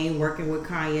Kanye's wing, working with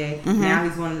Kanye. Now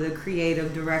he's one of the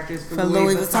creative directors for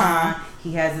Louis Vuitton.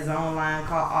 He has his own line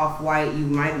called Off-White. You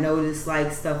might notice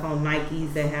like stuff on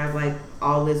Nikes that have like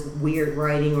all this weird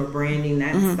writing or branding.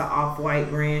 That's the Off-White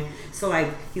brand. So like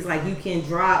he's like, you can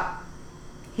drop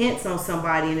hints on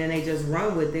somebody and then they just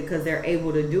run with it because they're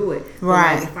able to do it.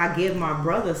 Right. Like, if I give my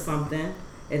brother something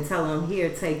and tell him, here,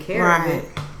 take care of it,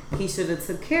 he should have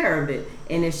took care of it,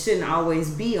 and it shouldn't always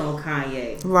be on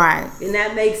Kanye. Right. And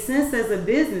that makes sense as a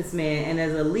businessman and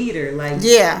as a leader. Like,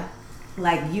 yeah,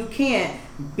 like you can't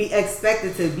be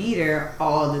expected to be there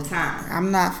all the time.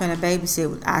 I'm not finna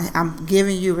babysit. I'm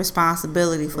giving you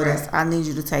responsibility for this. I need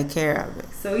you to take care of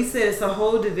it. So he said it's a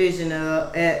whole division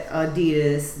at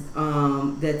Adidas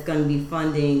that's going to be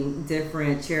funding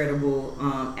different charitable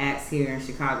acts here in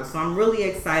Chicago. So I'm really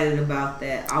excited about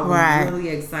that. I was really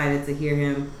excited to hear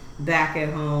him back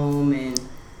at home, and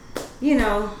you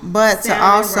know. But to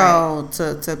also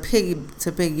to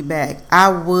piggyback, I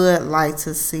would like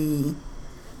to see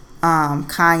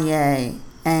Kanye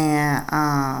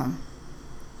and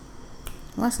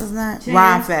what's his name?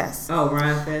 Ryan Fest. Oh,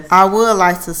 Ryan Fest. I would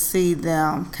like to see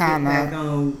them kind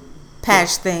of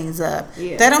patch things up.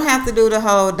 Yeah. They don't have to do the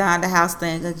whole Donda House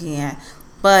thing again,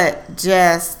 but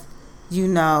just, you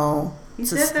know. He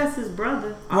said that's his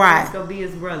brother. Right. It's going to be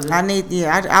his brother.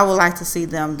 I would like to see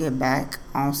them get back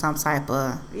on some type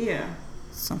of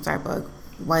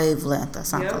wavelength or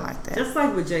something like that. Just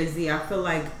like with Jay-Z, I feel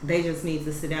like they just need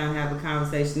to sit down and have a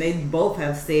conversation. They both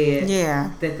have said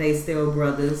that they still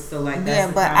brothers. So like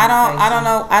that's but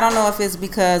I don't know if it's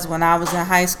because when I was in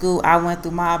high school I went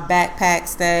through my backpack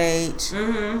stage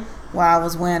where I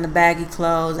was wearing the baggy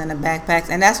clothes and the backpacks,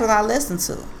 and that's what I listened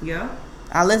to. Yeah.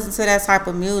 I listen to that type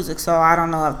of music, so I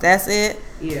don't know if that's it.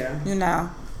 Yeah. You know,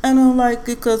 I don't like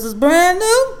it because it's brand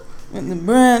new.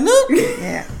 Brand new.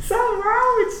 Yeah. Something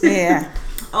wrong with you. Yeah.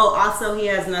 Oh, also he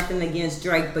has nothing against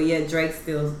Drake, but yet Drake's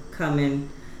still coming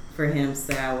for him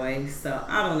sideways. So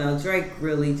I don't know. Drake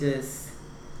really just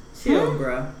chill,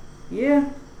 bro. Yeah.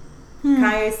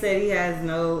 Kanye said he has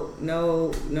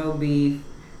no beef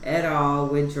at all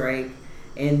with Drake,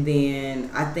 and then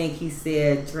I think he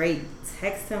said Drake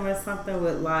texted him or something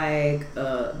with like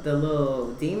the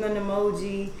little demon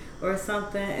emoji or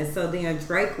something, and so then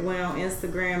Drake went on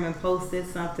Instagram and posted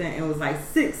something and was like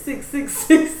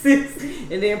 66666,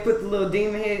 and then put the little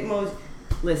demon head emoji.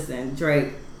 Listen,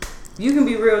 Drake, you can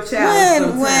be real childish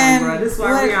sometimes, bro. This is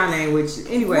why Rihanna ain't with you.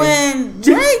 Anyway, when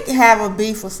Drake have a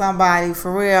beef with somebody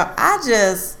for real,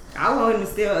 I want him to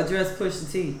still address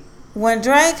Pusha T. When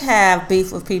Drake have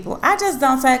beef with people, I just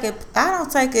don't take it. I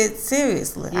don't take it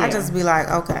seriously. Yeah. I just be like,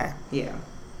 okay, yeah,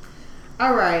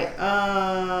 all right.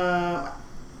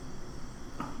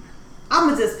 I'm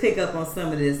gonna just pick up on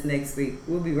some of this next week.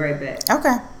 We'll be right back.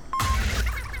 Okay.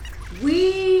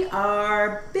 We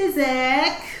are busy.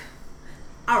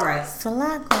 All right. It's a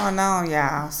lot going on,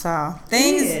 y'all. So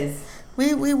things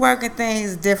we working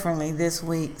things differently this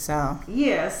week. So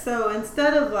yeah. So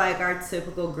instead of like our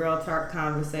typical girl talk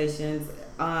conversations,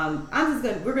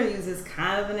 we're gonna use this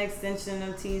kind of an extension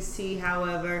of TST.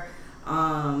 However,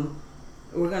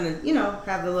 we're gonna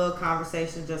have a little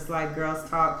conversation just like girls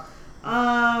talk.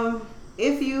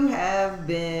 If you have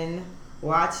been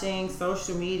watching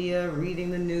social media, reading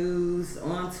the news,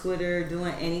 on Twitter,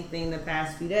 doing anything the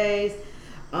past few days,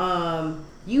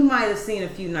 you might have seen a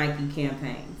few Nike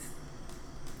campaigns.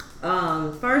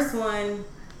 First one,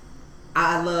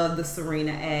 I love the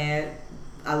Serena ad.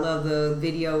 I love the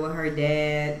video with her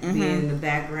dad being in the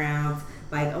background.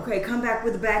 like, okay, come back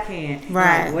with the backhand.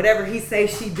 Right. Like, whatever he say,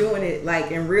 she doing it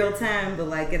like in real time, but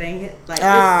like it ain't like.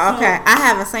 Oh, okay. I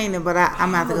haven't seen it, but I'm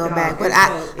about to go back. But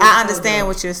I understand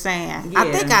what you're saying. Yeah.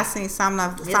 I think I seen something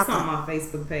of something. It's on my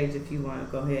Facebook page if you want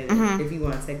to go ahead and if you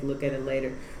want to take a look at it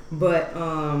later. But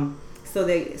so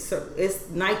it's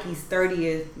Nike's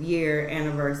 30th year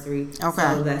anniversary. Okay.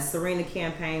 So that Serena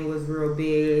campaign was real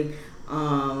big.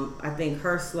 I think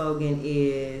her slogan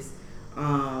is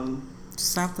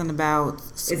something about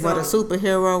what a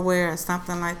superhero wear or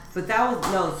something like that. But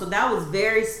that was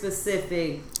very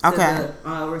specific to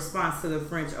the response to the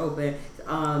French Open.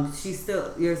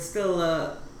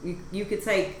 You could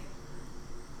take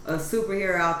a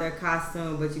superhero out their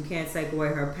costume, but you can't take away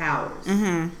her powers.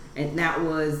 And that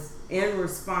was in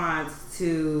response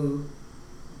to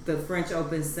the French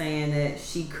Open saying that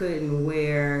she couldn't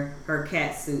wear her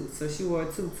cat suit, so she wore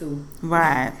a tutu.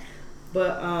 Right.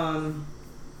 But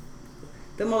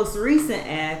the most recent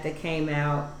ad that came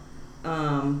out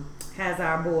has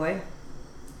our boy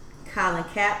Colin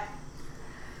Kaepernick.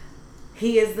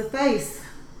 He is the face,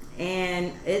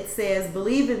 and it says,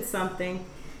 "Believe in something,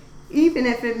 even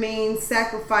if it means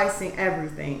sacrificing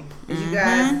everything." As you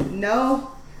guys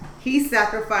know, he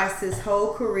sacrificed his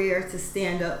whole career to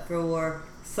stand up for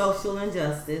social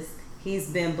injustice. He's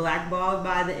been blackballed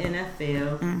by the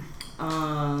NFL.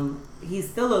 He's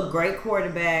still a great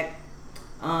quarterback.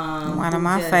 One of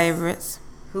my favorites.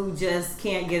 Who just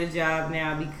can't get a job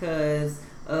now because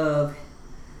of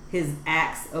his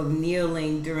acts of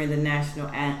kneeling during the national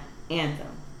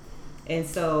anthem. And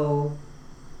so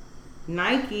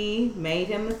Nike made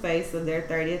him the face of their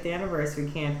 30th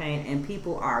anniversary campaign, and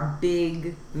people are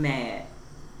big mad.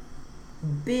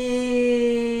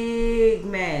 Big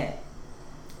mad.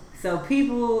 So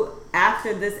people,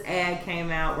 after this ad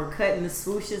came out, were cutting the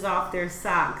swooshes off their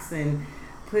socks and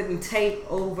putting tape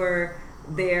over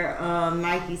their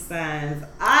Nike signs.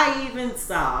 I even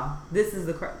saw, this is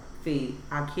the feed,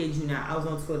 I kid you not, I was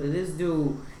on Twitter, this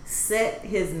dude set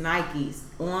his Nikes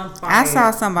on fire. I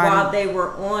saw somebody while they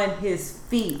were on his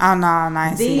feet. Oh no,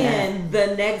 nice. Then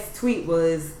the next tweet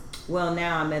was, "Well,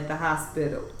 now I'm at the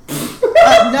hospital."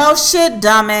 No shit,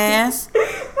 dumbass.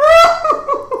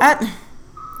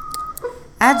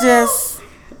 I just,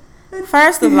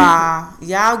 first of all,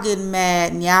 y'all getting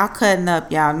mad and y'all cutting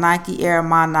up y'all Nike Air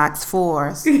Monarchs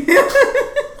 4s.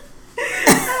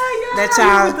 That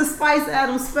y'all with the Spice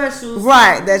Adams specials,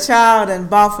 right? That y'all done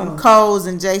bought from Kohl's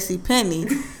and JCPenney.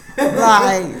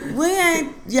 Like, we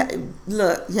ain't.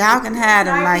 Look, y'all can have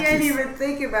them. Nike ain't even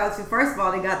thinking about you. First of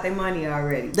all, they got their money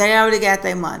already. They already got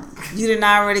their money. You didn't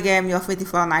already gave them your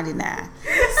 $54.99.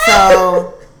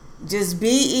 So just be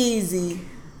easy.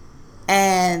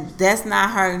 And that's not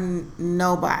hurting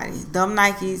nobody. Them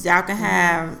Nikes, y'all can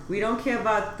have. We don't care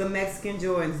about the Mexican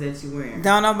Jordans that you wearing.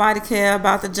 Don't nobody care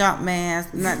about the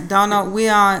Jumpmans. Don't know. We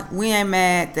ain't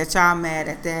mad that y'all mad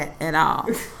at that at all.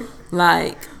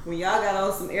 Like, when y'all got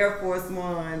on some Air Force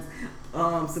Ones,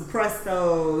 some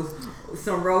Prestos,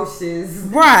 some Roches,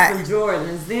 right, some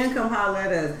Jordans, then come holler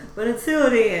at us. But until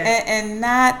then, and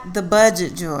not the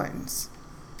budget Jordans.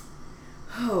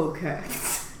 Okay.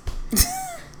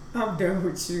 I'm done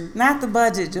with you. Not the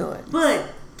budget Jordan.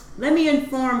 But let me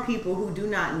inform people who do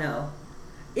not know.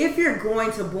 If you're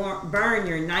going to burn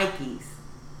your Nikes,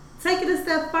 take it a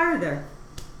step further.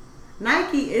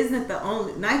 Nikes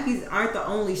aren't the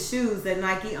only shoes that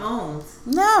Nike owns.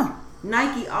 No.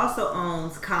 Nike also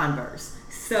owns Converse.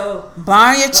 So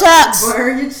burn your Chucks.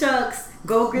 Burn your Chucks.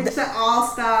 Go get your All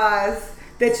Stars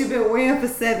that you've been wearing for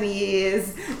 7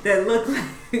 years that look like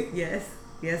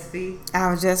Yes, B. I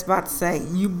was just about to say,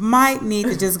 you might need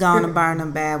to just go on and burn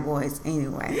them bad boys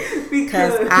anyway.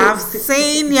 Because I've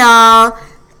seen y'all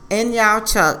in y'all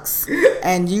Chucks,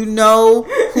 and you know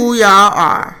who y'all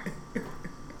are.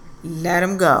 Let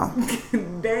them go.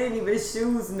 They ain't even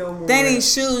shoes no more. They ain't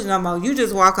shoes no more. You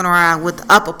just walking around with the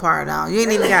upper part on. You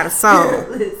ain't even got a sole.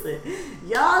 Listen,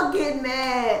 y'all get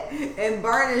mad and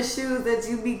burning shoes that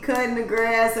you be cutting the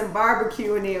grass and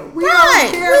barbecuing in. We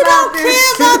don't care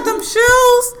about them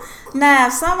shoes. Now,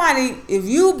 if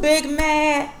you big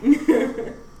mad,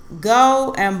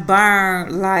 go and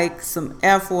burn like some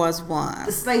Air Force Ones.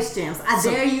 The Space Jams. I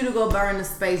dare you to go burn the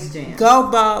Space Jams. Go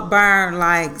burn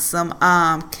like some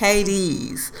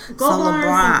KDs. Go some burn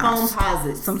LeBrons, some foam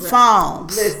posits. Some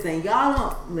foams. Listen, y'all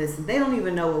don't listen. They don't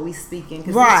even know what we speaking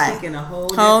because we're speaking a whole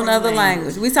nother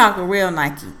language. We talking real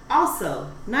Nike.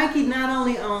 Also, Nike not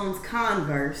only owns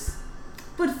Converse,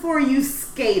 but for you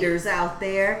skaters out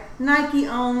there, Nike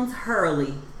owns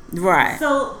Hurley. Right.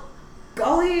 So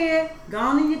go ahead, go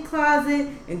on in your closet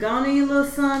and go on in your little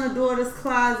son or daughter's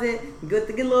closet. Get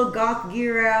a little golf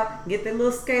gear out. Get their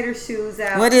little skater shoes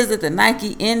out. What is it? The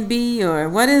Nike NB or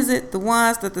what is it? The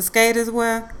ones that the skaters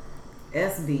wear?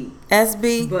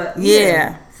 SB. But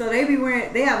yeah. So they be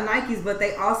wearing. They have Nikes, but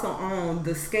they also own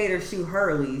the skater shoe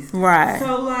Hurleys. Right.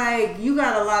 So like, you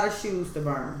got a lot of shoes to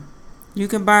burn. You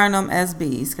can burn them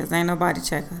SBs because ain't nobody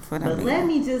checking for them. But let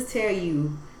me just tell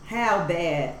you how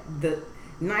bad the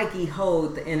Nike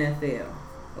hold the NFL.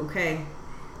 Okay.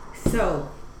 So,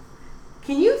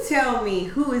 can you tell me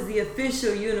who is the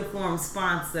official uniform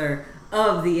sponsor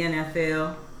of the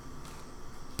NFL?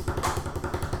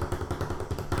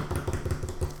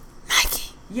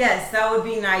 Nike. Yes, that would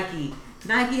be Nike.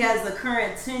 Nike has a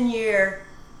current 10-year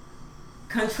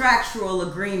contractual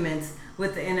agreement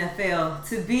with the NFL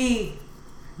to be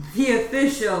the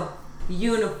official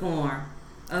uniform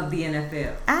of the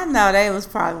NFL. I know they was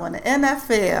probably when the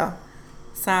NFL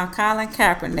saw Colin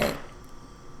Kaepernick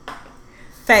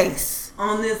face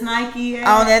on this Nike ad.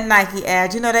 On that Nike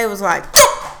ad, you know they was like,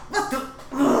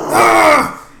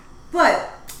 but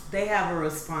they have a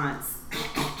response.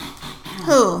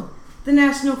 Who? The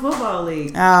National Football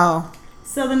League. Oh.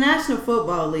 So the National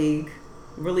Football League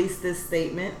released this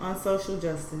statement on social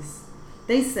justice.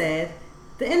 They said,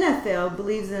 the NFL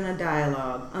believes in a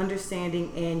dialogue,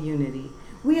 understanding, and unity.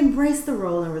 We embrace the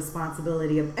role and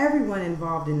responsibility of everyone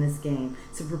involved in this game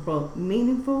to promote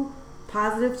meaningful,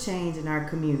 positive change in our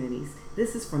communities.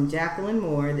 This is from Jacqueline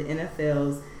Moore, the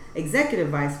NFL's Executive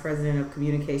Vice President of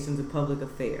Communications and Public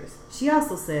Affairs. She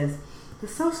also says, the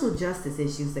social justice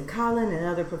issues that Colin and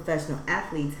other professional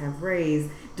athletes have raised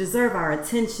deserve our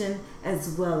attention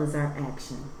as well as our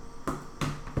action.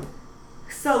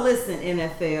 So listen,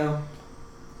 NFL,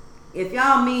 if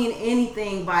y'all mean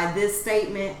anything by this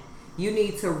statement, you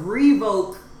need to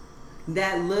revoke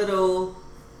that little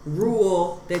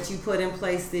rule that you put in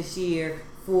place this year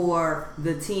for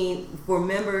the team, for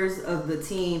members of the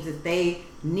teams. If they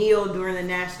kneel during the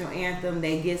national anthem,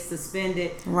 they get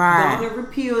suspended. Right. Don't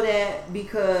repeal that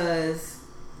because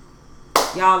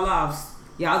y'all lost.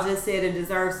 Y'all just said it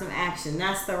deserves some action.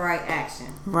 That's the right action.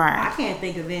 Right. I can't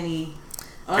think of any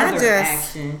other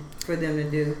action for them to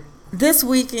do. This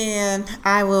weekend,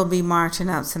 I will be marching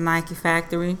up to Nike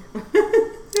Factory.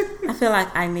 I feel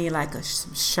like I need like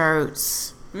some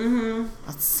shirts, or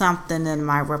something in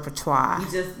my repertoire.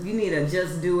 You need to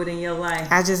just do it in your life.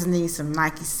 I just need some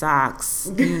Nike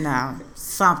socks,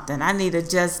 something. I need to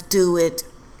just do it.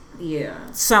 Yeah.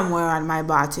 Somewhere on my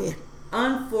body.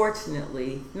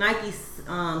 Unfortunately, Nike's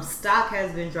stock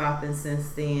has been dropping since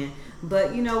then.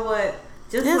 But you know what?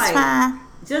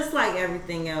 Just like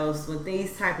everything else, when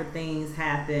these type of things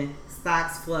happen,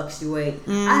 stocks fluctuate.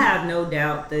 I have no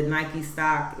doubt that Nike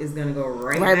stock is going to go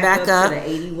right back up to the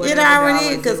 80 whatever. It already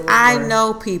is, because I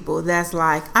know people that's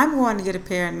like, I'm going to get a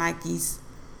pair of Nikes,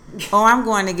 or I'm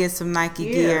going to get some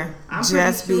Nike gear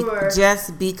just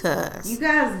because. You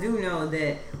guys do know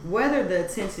that whether the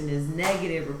attention is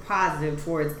negative or positive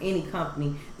towards any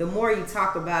company, the more you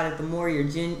talk about it, the more you're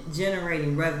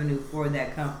generating revenue for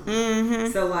that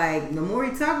company. So, like, the more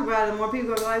you talk about it, the more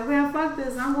people are like, well, fuck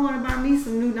this. I'm going to buy me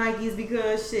some new Nikes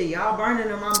because, shit, y'all burning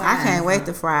them, I'm buying I can't wait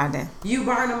till Friday. You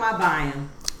burn them, I buy them.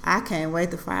 I can't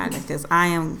wait till Friday because I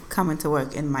am coming to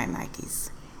work in my Nikes.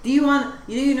 Do you want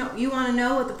to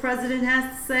know what the president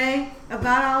has to say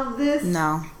about all of this?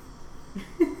 No.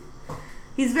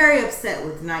 He's very upset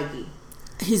with Nike.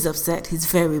 He's upset. He's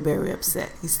very, very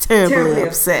upset. He's terribly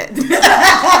upset. He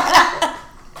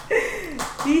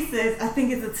says, I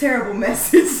think it's a terrible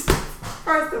message.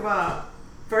 First of all,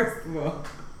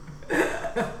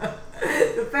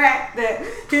 the fact that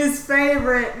his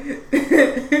favorite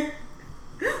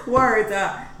words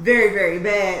are very, very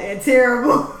bad and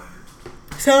terrible.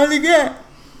 Totally good.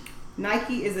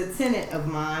 Nike is a tenant of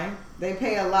mine. They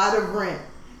pay a lot of rent.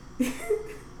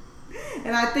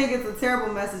 And I think it's a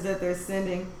terrible message that they're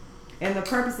sending. And the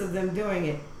purpose of them doing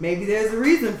it, maybe there's a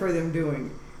reason for them doing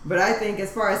it. But I think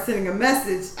as far as sending a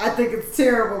message, I think it's a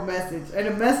terrible message. And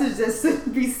a message that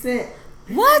shouldn't be sent.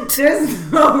 What?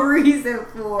 There's no reason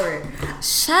for it.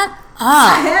 Shut up.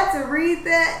 I had to read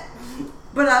that.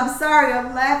 But I'm sorry,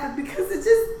 I'm laughing because it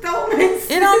just don't make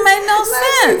sense. It don't make no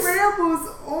sense. He rambles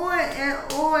on,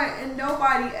 and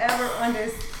nobody ever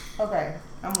understands. Okay.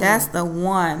 That's the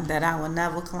one that I will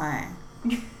never claim.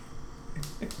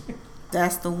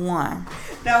 That's the one.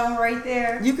 That one right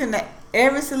there. You can,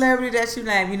 every celebrity that you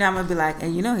name, I'm going to be like,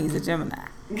 and he's a Gemini.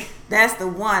 That's the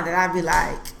one that I'd be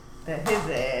like. His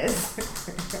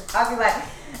ass. I'd be like,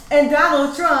 and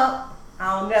Donald Trump,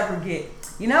 I'll never get.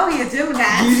 He a Gemini.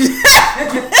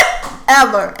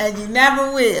 ever, and you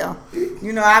never will.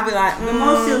 You know, I'll be like, the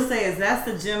most she'll say is, that's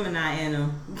the Gemini in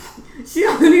him. She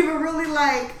don't even really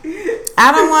like.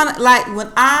 I don't want to, like,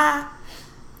 when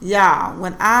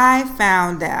I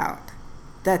found out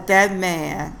that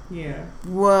man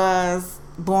was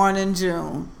born in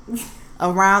June,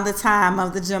 around the time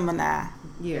of the Gemini,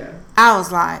 I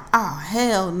was like, oh,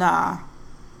 hell nah.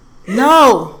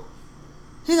 No.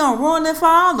 He gonna ruin it for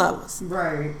all of us.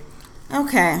 Right.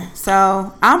 Okay,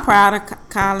 so I'm proud of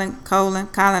Colin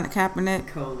Kaepernick.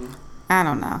 I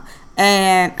don't know.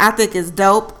 And I think it's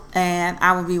dope, and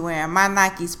I will be wearing my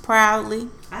Nikes proudly.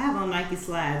 I have on Nike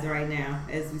slides right now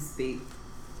as we speak.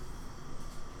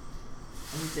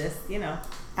 I'm just,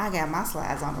 I got my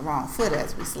slides on the wrong foot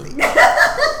as we sleep.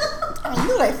 I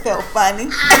knew they felt funny.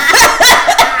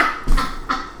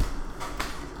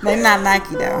 They're not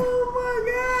Nike though.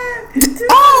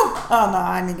 Oh no,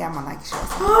 I didn't got my Nike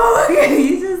shorts. Oh, okay.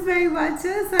 You just made my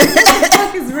chest hurt. What the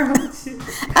fuck is wrong with you?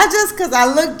 Cause I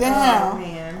looked down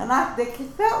and they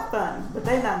felt funny, but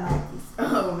they not Nikes.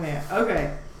 Oh man.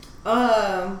 Okay.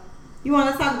 You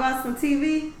want to talk about some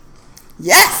TV?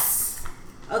 Yes.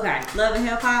 Okay. Love and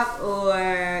Hip Hop or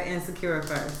Insecure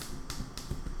first?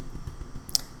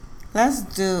 Let's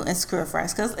do Insecure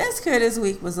first, cause Insecure this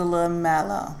week was a little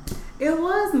mellow. It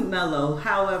was mellow.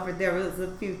 However, there was a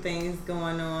few things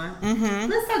going on.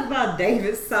 Mm-hmm. Let's talk about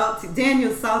Daniel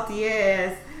salty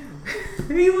ass.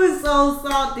 He was so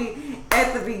salty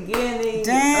at the beginning.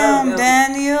 Damn,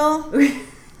 Daniel.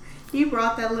 He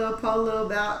brought that little polo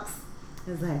box.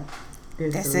 It was like,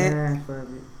 that's it.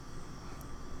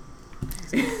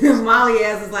 Molly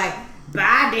ass was like,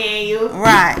 bye, Daniel.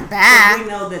 Right, bye. So we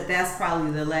know that that's probably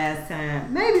the last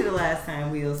time, maybe the last time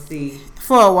we'll see.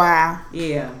 For a while.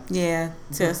 Yeah. Yeah,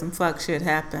 till some fuck shit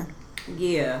happen.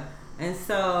 Yeah. And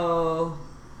so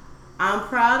I'm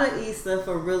proud of Issa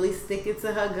for really sticking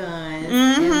to her guns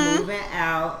and moving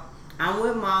out. I'm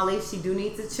with Molly. She do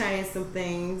need to change some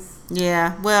things.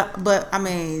 Yeah, well, but I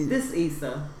mean, this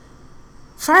Issa.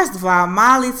 First of all,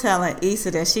 Molly telling Issa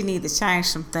that she need to change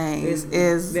some things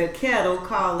is the kettle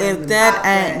calling. If that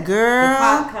ain't black. Girl, the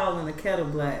pot calling the kettle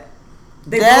black.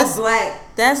 They both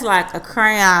black. That's like a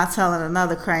crayon telling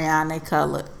another crayon they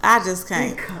colored. I just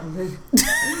can't. Get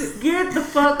the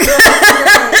fuck out of here.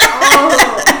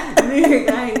 Oh, nigga,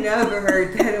 I ain't never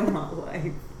heard that in my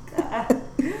life. God.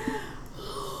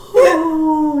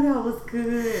 Oh, that was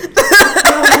good.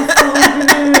 That was so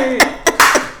good.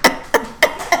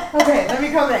 Okay, let me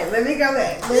go back.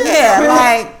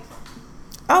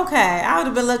 Okay, I would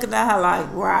have been looking at her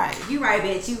like, right. You right,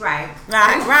 bitch. You right.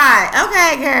 Right.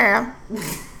 Okay, girl.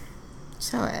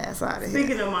 Get your ass out of here.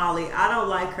 Speaking of Molly, I don't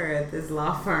like her at this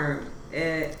law firm.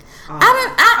 I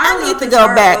need to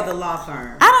go back. Or the law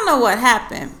firm. I don't know what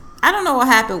happened. I don't know what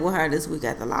happened with her this week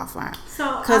at the law firm.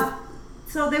 So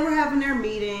they were having their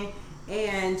meeting,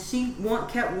 and she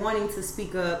kept wanting to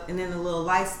speak up, and then the little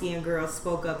light-skinned girl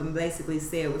spoke up and basically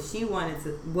said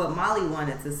what Molly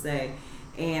wanted to say.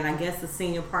 And I guess the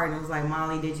senior partner was like,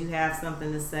 Molly, did you have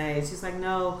something to say? She's like,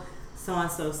 no,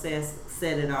 so-and-so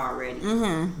said it already.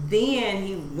 Mm-hmm. Then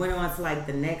he went on to like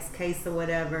the next case or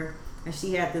whatever, and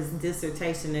she had this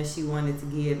dissertation that she wanted to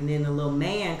give, and then the little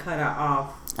man cut her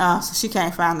off. Oh, so she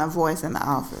can't find her voice in the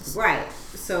office. Right.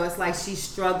 So it's like she's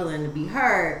struggling to be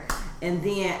heard. And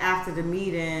then after the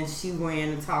meeting, she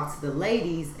ran to talk to the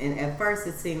ladies. And at first,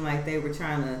 it seemed like they were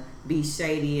trying to be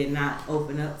shady and not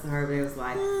open up to her. But it was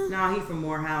like, no, he's from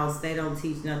Morehouse. They don't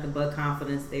teach nothing but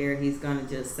confidence there. He's going to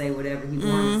just say whatever he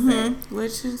wants to say.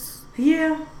 Which is...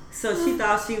 Yeah. So she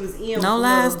thought she was in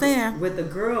with the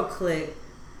girl clique.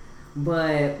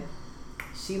 But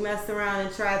she messed around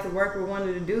and tried to work with one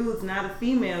of the dudes. Now the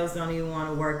females don't even want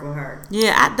to work with her.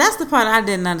 Yeah, that's the part I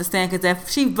didn't understand, because if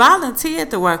she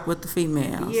volunteered to work with the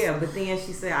females. Yeah, but then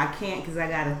she said, I can't because I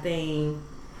got a thing.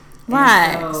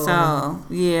 Right. So,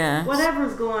 yeah.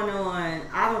 Whatever's going on,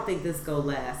 I don't think this going to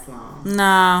last long. No,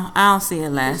 I don't see it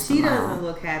lasting long. She doesn't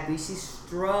look happy. She's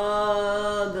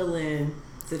struggling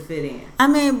to fit in. I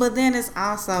mean, but then it's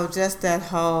also just that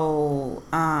whole...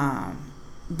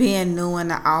 being new in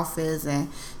the office, and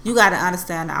you got to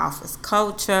understand the office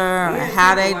culture and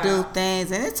how they do things,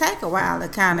 and it take a while to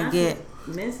kind of get.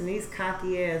 Mention these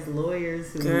cocky ass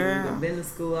lawyers who have been to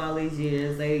school all these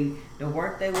years. They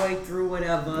work their way through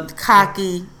whatever.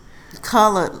 Cocky,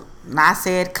 colored. I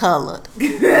said colored.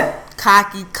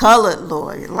 Cocky, colored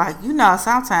lawyer. Like,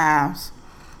 sometimes.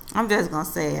 I'm just going to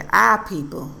say it. Our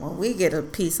people, when we get a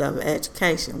piece of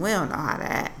education, we don't know how to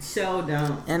act. Sure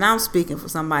don't. And I'm speaking for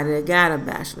somebody that got a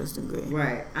bachelor's degree.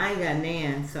 Right. I ain't got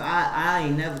none, so I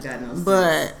ain't never got no sense.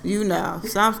 But,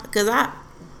 because I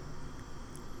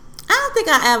don't think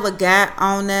I ever got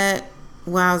on that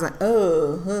Well, I was like,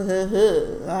 oh,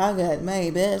 I got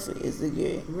my bachelor's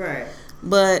degree. Right.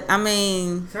 But I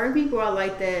mean, certain people are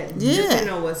like that. Yeah. Depending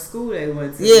on what school they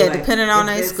went to. Yeah, like, depending on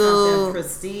their school.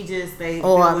 Prestigious, they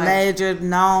or a like, major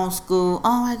known school.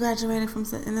 Oh, I graduated from,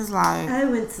 and it's like I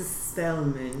went to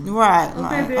Spelman. Right. Okay,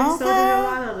 like, bitch. Okay. So did a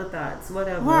lot of other thoughts.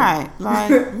 Whatever. Right. Like,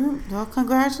 well,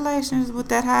 congratulations with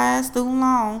that high ass student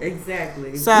loan.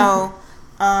 Exactly. So,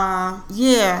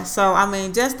 yeah. So I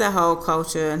mean, just the whole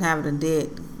culture and having to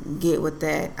get with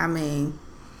that. I mean,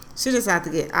 she just have to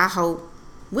get. I hope.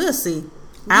 We'll see.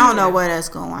 I don't know where that's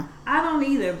going. I don't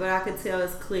either, but I could tell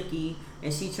it's clicky,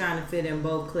 and she trying to fit in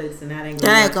both cliques, and that ain't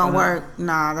gonna work.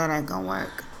 Nah, that ain't gonna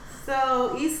work.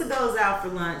 So Issa goes out for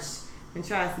lunch and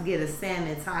tries to get a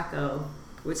salmon taco,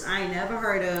 which I ain't never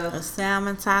heard of. A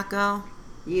salmon taco?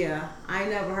 Yeah, I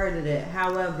ain't never heard of that.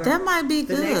 However, that might be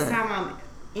the good. Next time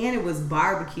and it was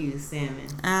barbecue salmon.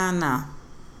 I know.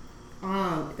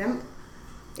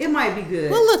 It might be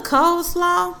good. Well, look,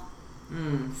 coleslaw.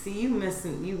 See,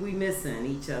 we missing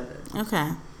each other.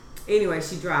 Okay. Anyway,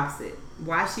 she drops it.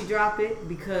 Why she drop it?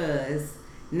 Because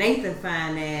Nathan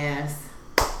fine ass.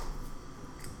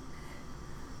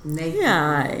 Nathan. Yeah,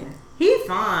 alright. He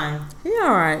fine. He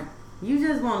alright. You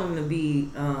just want him to be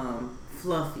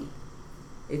fluffy.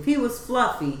 If he was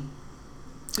fluffy,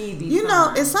 he'd be fine.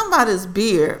 Know, it's somebody's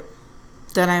beard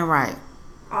that ain't right.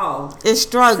 Oh. It's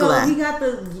struggling. So he got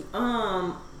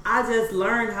the I just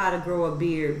learned how to grow a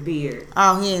beard.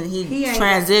 Oh, he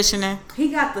transitioning.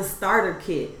 He got the starter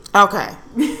kit. Okay.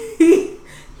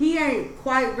 he ain't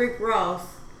quite Rick Ross,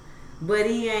 but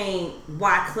he ain't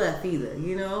Wyclef either,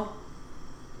 you know?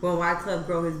 When Wyclef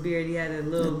grow his beard, he had a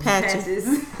little patches.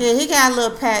 Yeah, he got a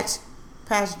little patch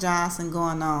Johnson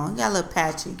going on. He got a little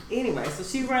patchy. Anyway, so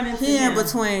she run into him. In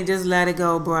between, just let it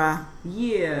go, bruh.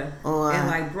 Yeah. Or, and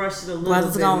like brush it a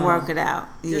little bit. Gonna work it out.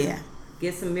 Just yeah.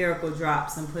 Get some Miracle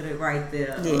Drops and put it right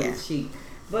there on the sheet.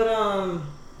 But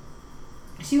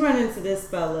she run into this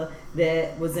fella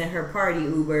that was in her party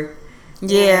Uber.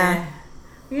 Yeah. And,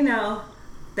 you know,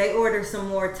 they order some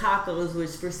more tacos,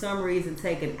 which for some reason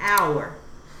take an hour.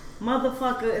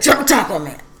 Motherfucker. Taco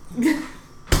man.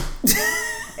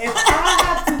 If I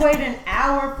have to wait an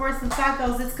hour for some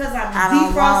tacos, it's because I'm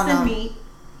defrosting meat.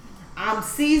 I'm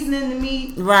seasoning the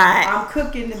meat. Right. I'm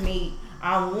cooking the meat.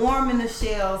 I'm warming the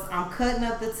shells. I'm cutting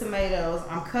up the tomatoes.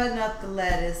 I'm cutting up the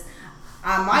lettuce.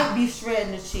 I might be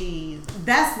shredding the cheese.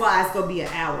 That's why it's gonna be an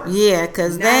hour. Yeah,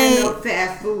 cause they no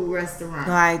fast food restaurant.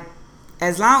 Like,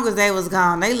 as long as they was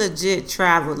gone, they legit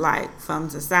traveled like from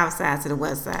the south side to the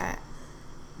west side.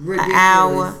 Ridiculous. An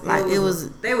hour, like it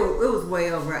was. It was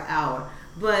way over an hour.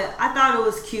 But I thought it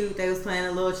was cute. They was playing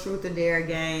a little truth or dare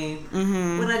game.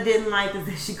 Mm-hmm. What I didn't like is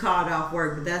that she called off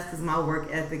work, but that's because my work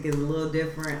ethic is a little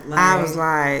different. Like, I was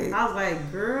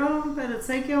like, girl, better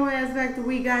take your ass back to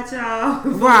we got y'all.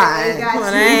 Right.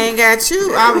 They ain't got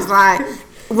you. I was like,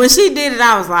 when she did it,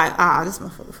 I was like, oh, this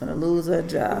motherfucker finna lose her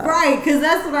job. Right, because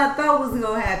that's what I thought was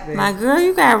going to happen. Like, girl,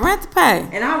 you got rent to pay.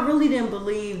 And I really didn't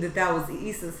believe that was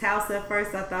Issa's house at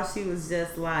first. I thought she was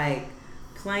just like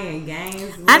playing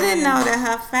games. I didn't know that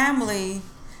her family,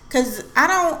 because I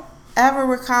don't ever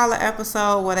recall an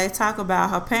episode where they talk about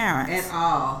her parents. At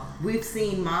all. We've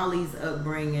seen Molly's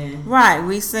upbringing. Right,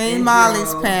 we've seen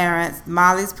Molly's parents.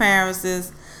 Molly's parents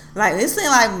is, like, it seemed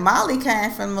like Molly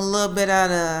came from a little bit of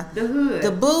the hood.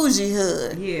 The bougie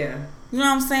hood. Yeah. You know what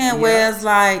I'm saying? Yep. Whereas,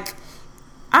 like,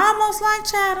 almost like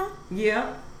Chatham.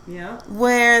 Yep. Yeah.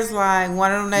 Whereas, like,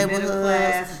 one of them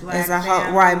neighborhoods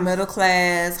is middle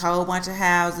class, whole bunch of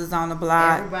houses on the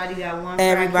block. Everybody got one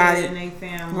crackhead in their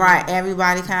family. Right.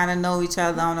 Everybody kind of know each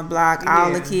other on the block. Yeah.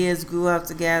 All the kids grew up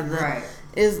together. Right.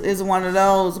 Is one of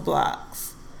those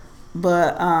blocks.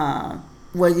 But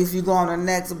well, if you go on the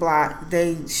next block,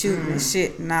 they shooting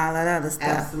shit and all that other stuff.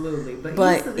 Absolutely.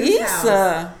 But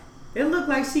Issa, it looked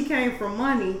like she came from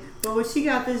money, but when she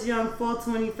got this young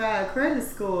 425 credit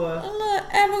score. Look,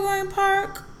 Evergreen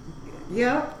Park.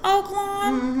 Yep.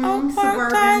 Oakland. Oak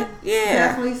Park suburban. Type. Yeah.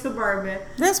 Definitely suburban.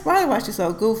 That's probably why she's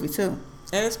so goofy, too.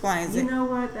 That explains it. You know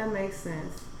what? That makes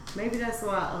sense. Maybe that's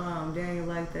why Daniel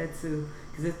liked that, too.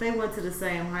 Because if they went to the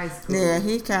same high school. Yeah,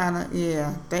 he kind of,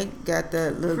 they got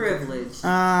that little. Privilege.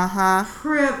 Uh-huh.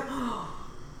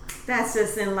 That's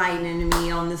just enlightening to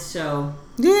me on this show.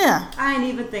 Yeah. I didn't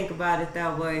even think about it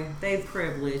that way. They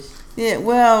privileged. Yeah,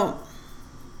 well,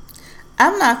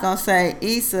 I'm not going to say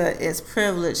Issa is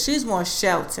privileged. She's more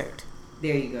sheltered.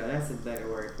 There you go. That's a better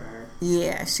word for her.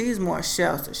 Yeah, she's more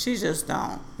sheltered. She just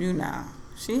don't,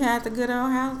 She had the good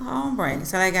old home bringing.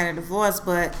 So they got a divorce.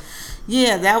 But,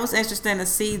 yeah, that was interesting to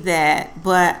see that.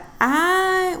 But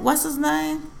what's his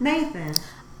name? Nathan.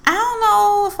 I I don't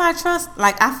know if I trust.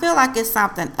 Like, I feel like it's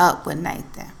something up with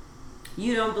Nathan.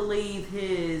 You don't believe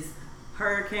his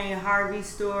Hurricane Harvey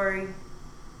story?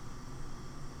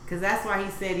 Because that's why he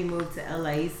said he moved to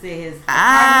LA. He said his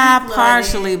I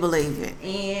partially believe it.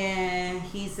 And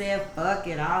he said, fuck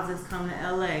it, I'll just come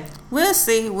to LA. We'll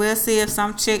see. We'll see if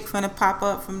some chick finna pop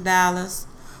up from Dallas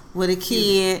with a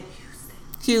kid.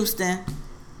 Houston.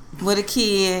 With a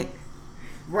kid.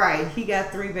 Right. He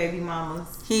got 3 baby mamas.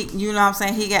 You know what I'm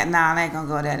saying? He got, they ain't gonna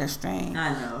go that extreme.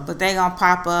 I know. But they gonna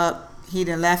pop up. He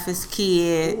done left his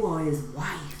kid. Ooh, or his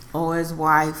wife. Or his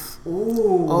wife.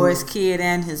 Ooh. Or his kid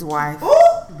and his wife. Ooh.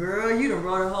 Girl, you done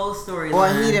wrote a whole story. Or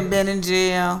he done been in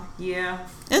jail. Yeah.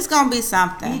 It's gonna be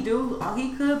something.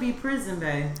 He could be prison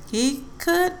bae. He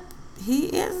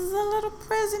is a little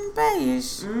prison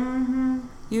bae-ish. Mm-hmm.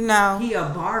 You know. He a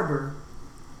barber.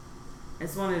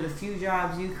 It's one of the few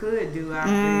jobs you could do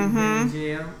after you've been in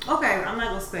jail. Okay, I'm not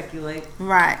gonna speculate.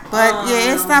 Right. But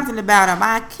yeah, it's something about him.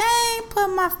 I can't put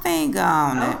my finger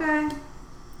on it. Okay.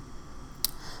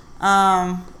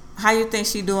 How you think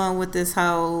she doing with this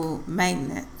whole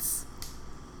maintenance?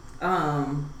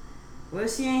 Well,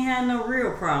 she ain't had no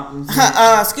real problems.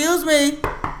 Excuse me.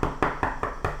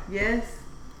 Yes.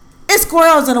 It's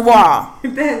squirrels in the wall.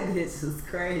 That bitch was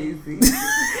crazy.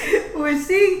 When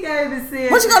she came and said,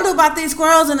 "What you gonna do about these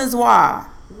squirrels in this wall?"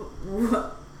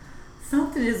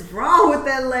 Something is wrong with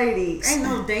that lady. Ain't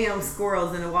no damn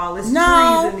squirrels in the wall. It's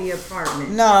trees in the apartment.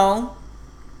 No.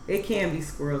 It can be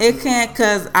squirrels. It can't,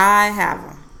 because I have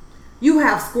them. You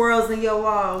have squirrels in your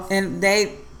walls? And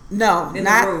the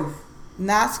roof.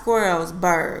 Not squirrels,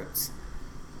 birds.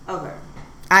 Okay.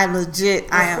 I legit,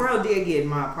 a squirrel did get in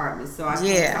my apartment, so I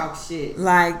can't talk shit.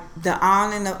 Like, the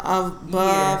awning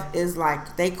above is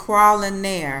like, they crawl in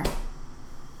there.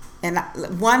 And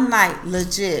one night,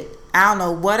 legit, I don't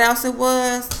know what else it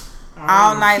was.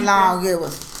 All night long, it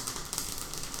was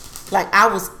like I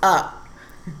was up.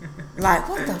 Like,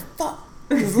 what the fuck?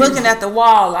 I was looking at the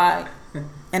wall, like,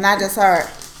 and I just heard.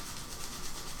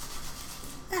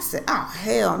 I said, oh,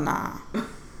 hell nah.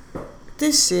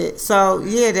 This shit. So,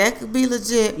 yeah, that could be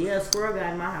legit. Yeah, a squirrel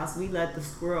got in my house. We let the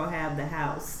squirrel have the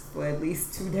house for at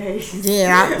least 2 days.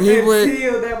 Yeah, he would.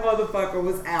 Until that motherfucker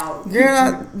was out.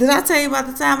 Girl, did I tell you about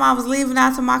the time I was leaving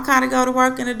out to my car to go to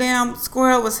work and the damn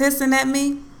squirrel was hissing at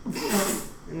me?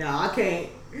 No, I can't.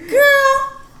 Girl,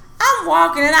 I'm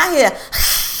walking and I hear.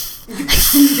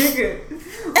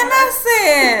 And I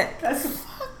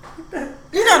said,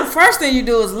 you know, the first thing you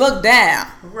do is look down.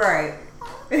 Right.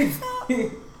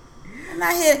 And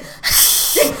I hear,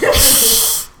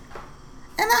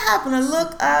 and I happen to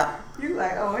look up. You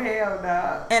like, oh hell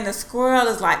no. And the squirrel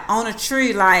is like on a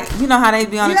tree, like, you know how they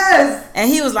be on and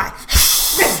he was like,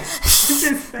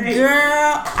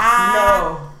 girl,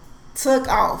 I took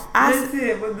off.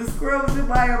 Listen, when the squirrel was in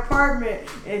my apartment,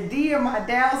 and Dee and my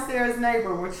downstairs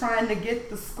neighbor were trying to get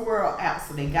the squirrel out,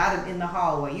 so they got him in the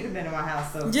hallway. You'd have been in my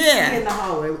house, so yeah, he in the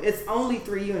hallway. It's only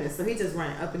 3 units, so he just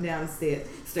running up and down the stairs.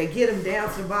 So they get him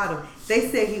down to the bottom. They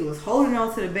said he was holding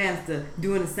on to the banister,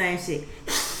 doing the same shit.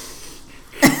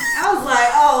 I was like,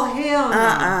 oh hell no.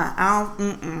 I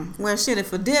don't. Well, shit,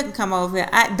 if a deer can come over here,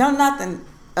 don't nothing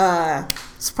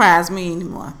surprise me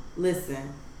anymore.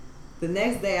 Listen. The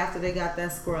next day after they got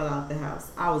that squirrel out the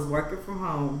house, I was working from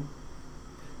home.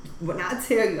 When I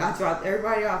tell you, I dropped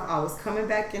everybody off. I was coming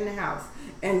back in the house,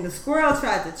 and the squirrel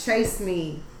tried to chase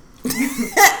me.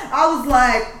 I was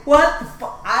like, what the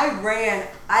fuck? I ran.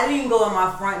 I didn't even go in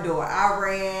my front door. I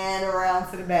ran around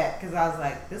to the back because I was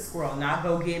like, this squirrel not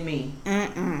go get me. So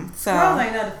squirrels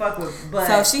ain't nothing to fuck with. But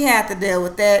so she had to deal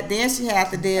with that. Then she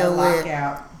had to deal with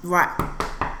lockout. Right.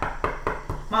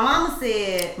 My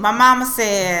mama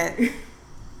said,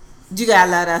 you gotta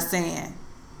let us in.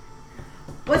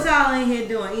 What y'all in here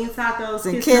doing? Eating tacos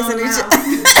and kissing each other.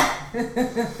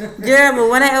 Girl, but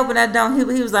when they opened that door,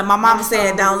 he was like, my mama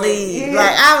said don't leave. Yeah.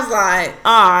 Like, I was like,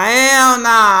 oh, hell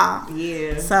nah.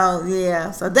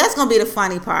 Yeah. So that's gonna be the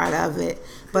funny part of it.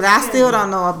 But I still don't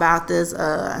know about this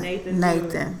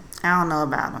Nathan. I don't know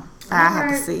about him. I have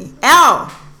to see. Oh.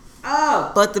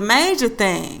 But the major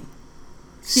thing,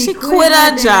 she quit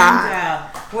her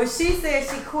job. When she said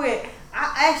she quit,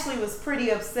 I actually was pretty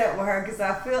upset with her because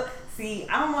I feel,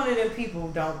 I'm one of them people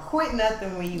who don't quit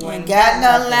nothing when you ain't got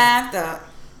nothing lined up.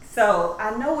 So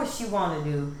I know what she want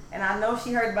to do, and I know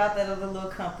she heard about that other little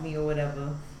company or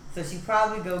whatever. So she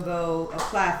probably go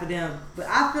apply for them. But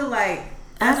I feel like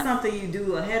that's something you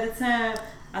do ahead of time.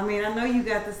 I mean, I know you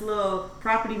got this little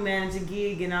property manager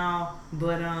gig and all,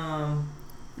 but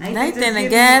Nathan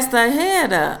gassed her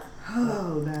head up.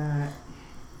 Oh God.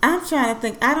 I'm trying to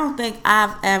think. I don't think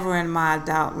I've ever in my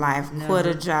adult life quit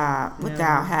a job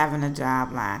without having a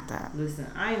job lined up. Listen,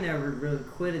 I ain't never really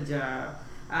quit a job.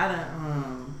 I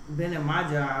done been in my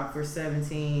job for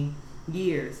 17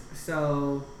 years.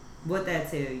 So what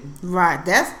that tell you? Right.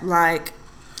 That's like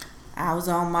I was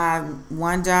on my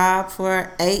one job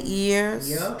for 8 years.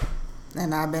 Yep.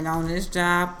 And I've been on this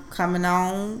job coming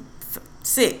on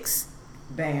 6.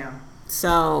 Bam.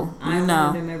 So, I know.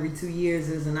 I them every 2 years,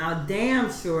 and I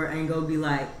damn sure ain't gonna be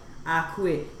like, I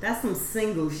quit. That's some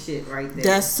single shit right there.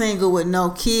 That's single with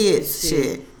no kids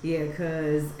shit. Yeah,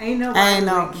 cause ain't nobody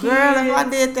with kids. Girl, if I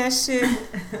did that shit,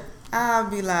 I'd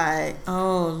be like,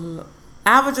 oh,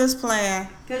 I was just playing.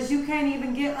 Cause you can't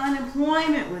even get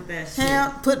unemployment with that shit.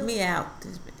 Hell, put me out,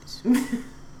 this bitch.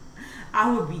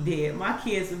 I would be dead. My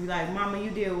kids would be like, Mama, you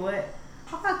did what?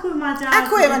 I quit my job. I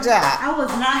quit my job. I was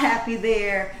not happy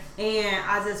there. And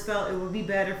I just felt it would be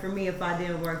better for me if I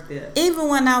didn't work there. Even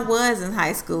when I was in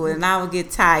high school and I would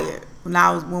get tired when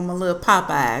I was with my little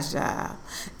Popeyes job.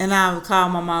 And I would call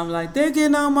my mom like, they're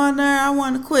getting on my nerve. I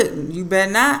want to quit. And you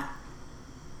better not.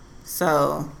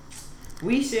 So.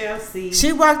 We shall see.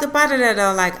 She walked up out of there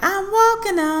though like, I'm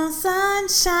walking on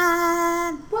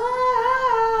sunshine.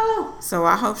 Whoa. So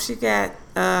I hope she got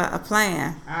a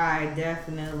plan. I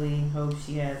definitely hope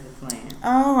she has a plan.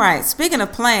 All right. Speaking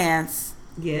of plans.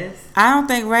 Yes. I don't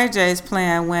think Ray J's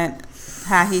plan went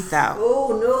how he thought.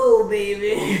 Oh no,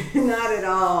 baby, not at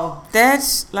all.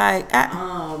 That's like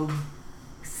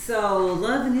So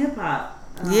Love and Hip Hop.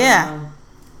 Yeah.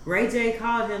 Ray J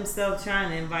called himself trying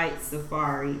to invite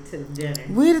Safari to the dinner.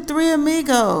 We the three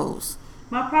amigos.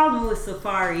 My problem with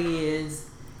Safari is,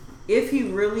 if he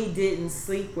really didn't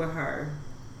sleep with her,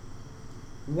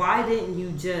 why didn't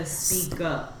you just speak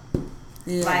up?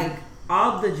 Yeah. Like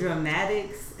all the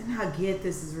dramatics. And I get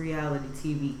this is reality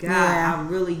TV. God, yeah. I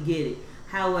really get it.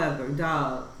 However,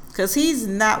 dog. Because he's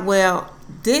not, well,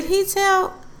 did he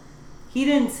tell? He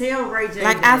didn't tell Ray J.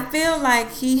 Like, I feel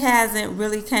like he hasn't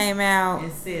really came out.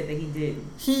 And said that he didn't.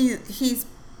 He's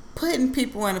putting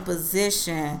people in a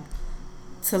position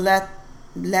to let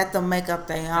them make up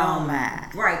their own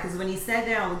mind. Right, because when he sat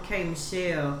down with K.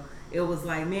 Michelle, it was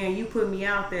like, man, you put me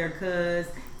out there because...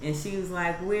 And she was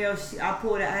like, well, I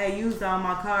pulled it. I had used all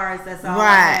my cards. That's all I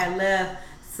had left.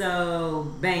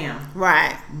 So, bam.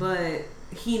 Right. But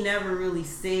he never really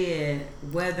said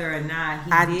whether or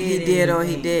not he did or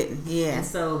he didn't. Yeah. And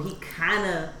so he kind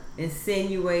of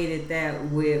insinuated that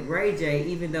with Ray J,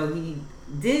 even though he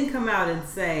didn't come out and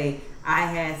say, I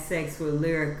had sex with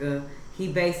Lyrica. He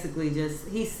basically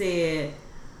he said,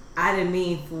 I didn't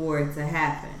mean for it to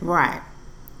happen. Right.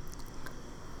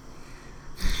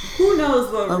 Who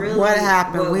knows what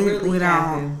happened? We don't.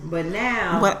 Happened. But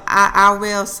now. But I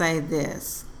will say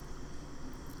this: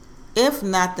 if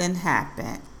nothing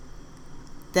happened,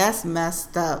 that's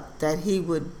messed up that he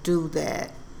would do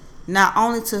that. Not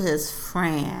only to his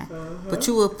friend, but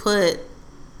you would put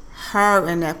her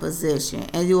in that position,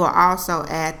 and you will also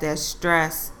add that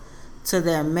stress to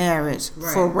their marriage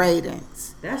for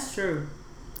ratings. That's true.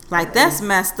 Like that's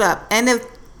messed up, and if.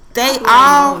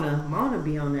 Mona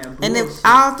be on that bullshit. And if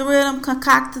all three of them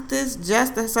concocted this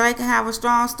just so they can have a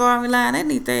strong storyline, they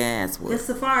need their ass with. The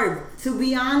Safari, to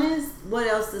be honest, what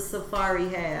else does Safari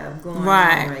have going on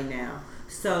right now?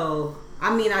 So,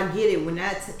 I mean, I get it. When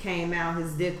that came out,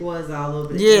 his dick was all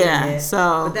over the internet.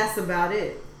 But that's about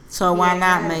it. So why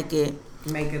not make it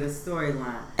a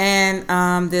storyline?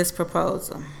 And this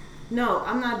proposal. No,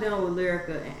 I'm not done with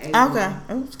Lyrica and A1. Okay.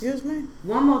 Oh, excuse me.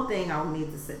 One more thing I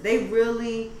need to say. They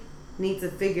really need to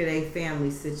figure their family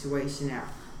situation out,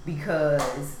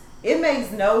 because it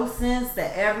makes no sense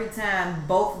that every time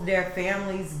both of their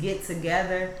families get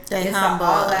together, it's an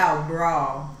all-out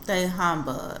brawl. They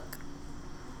humbug.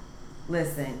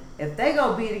 Listen, if they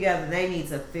go be together, they need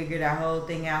to figure that whole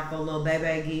thing out for Lil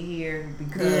Baby get here,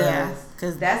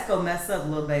 because that's gonna mess up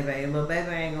Lil Baby. Lil Baby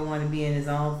ain't gonna want to be in his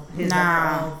own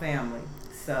family.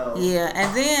 So yeah,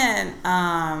 and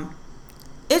then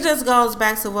it just goes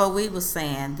back to what we were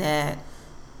saying, that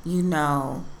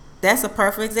that's a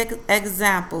perfect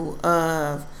example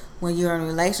of when you're in a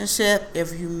relationship,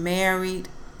 if you married,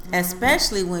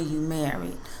 especially when you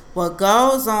married. What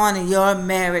goes on in your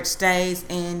marriage stays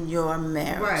in your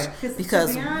marriage. Right.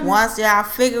 Because once y'all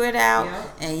figure it out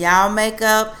and y'all make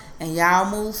up and y'all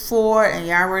move forward and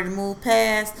y'all ready to move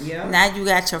past, now you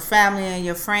got your family and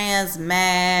your friends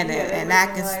mad and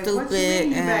acting stupid. What you mean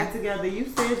you back together? You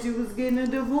said you was getting a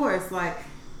divorce. Like,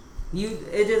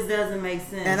 it just doesn't make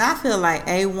sense. And I feel like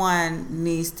A1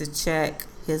 needs to check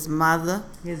his mother,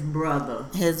 his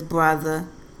brother,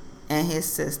 and his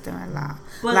sister-in-law.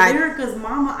 But like, Lyrica's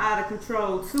mama out of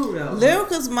control too, though.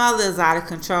 Lyrica's mother is out of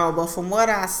control, but from what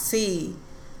I see,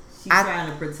 she's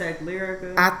trying to protect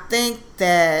Lyrica. I think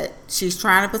that she's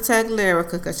trying to protect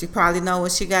Lyrica because she probably know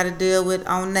what she got to deal with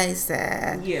on their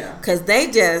side. Yeah.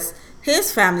 Because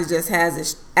his family just has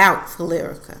it out for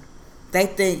Lyrica. They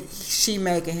think she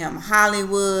making him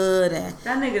Hollywood, and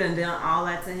that nigga done all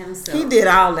that to himself. He did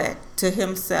all that to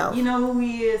himself. You know who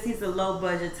he is? He's a low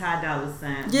budget Ty Dolla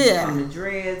 $ign. Yeah. From the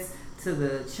dreads to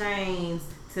the chains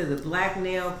to the black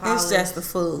nail polish. It's just a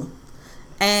fool.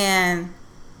 And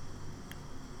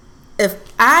if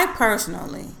I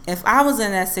was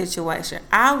in that situation,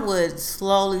 I would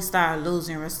slowly start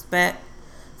losing respect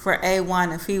for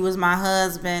A1 if he was my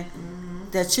husband. Mm-hmm.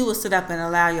 That you would sit up and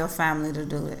allow your family to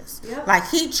do this. Yep. Like,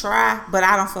 he tried, but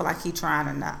I don't feel like he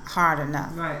trying hard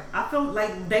enough. Right. I feel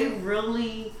like they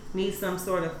really need some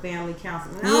sort of family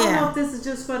counseling. I don't know if this is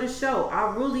just for the show.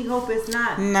 I really hope it's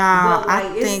not. No, but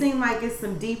like, it seems like it's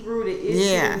some deep-rooted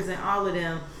issues and all of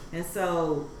them. And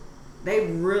so they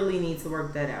really need to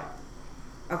work that out.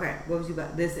 Okay, what was you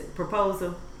about? This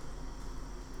proposal?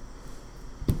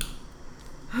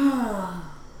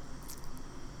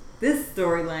 This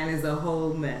storyline is a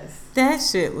whole mess. That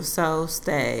shit was so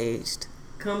staged.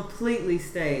 Completely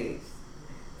staged.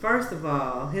 First of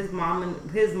all, his mom,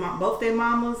 both their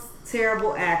mamas,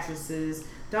 terrible actresses.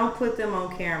 Don't put them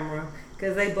on camera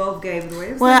because they both gave it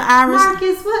away. Well,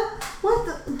 Marcus,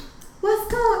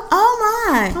 what's going? Oh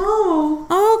my. Oh.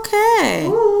 Okay.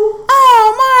 Ooh.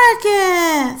 Oh,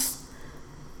 Marcus.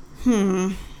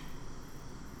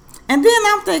 And then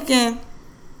I'm thinking,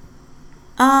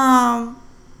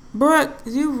 Brooke,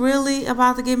 you really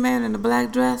about to get married in the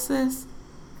black dresses?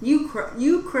 You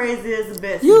crazy as a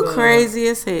bitch. You crazy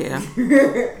as hell.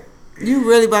 You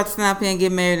really about to stand up here and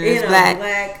get married in this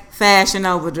black Fashion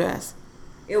Nova dress?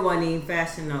 It wasn't even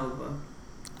Fashion Nova.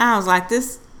 I was like,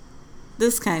 this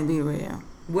can't be real.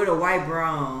 With a white bra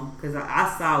on, because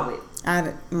I saw it.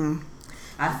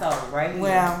 I saw it right here.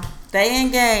 Well, they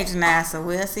engaged now, so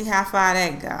we'll see how far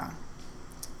that go.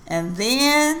 And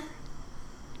then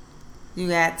you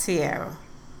got Tierra.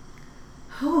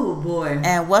 Oh boy!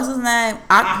 And what's his name?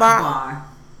 Akbar.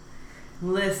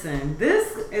 Listen,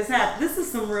 this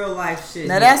is some real life shit.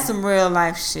 Now that's some real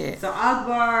life shit. So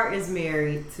Akbar is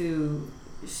married to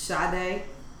Sade,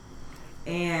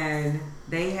 and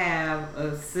they have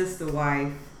a sister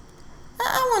wife.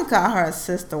 I wouldn't call her a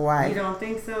sister wife. You don't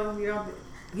think so?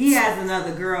 He has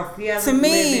another girl. He has a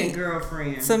live-in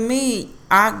girlfriend. To me,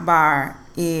 Akbar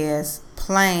is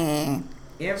playing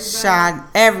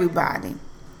everybody.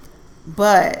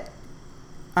 But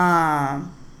I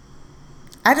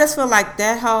just feel like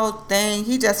that whole thing,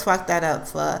 he just fucked that up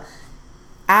for.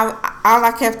 All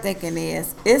I kept thinking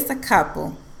is, it's a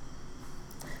couple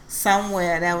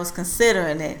somewhere that was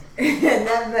considering it. And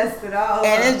that messed it all up.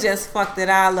 And it just fucked it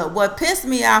all up. What pissed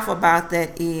me off about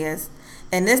that is,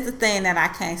 and this the thing that I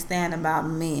can't stand about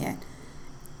men,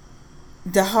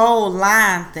 the whole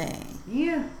line thing.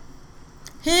 Yeah.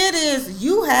 Here it is,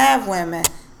 you have women,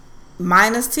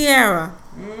 minus Tierra,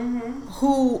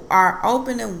 who are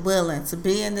open and willing to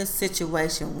be in this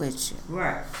situation with you.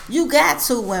 Right. You got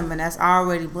two women that's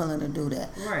already willing to do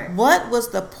that. Right. What was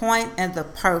the point and the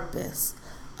purpose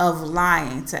of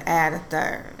lying to add a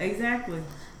third? Exactly.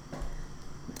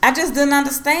 I just didn't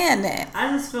understand that.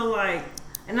 I just feel like,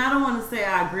 and I don't want to say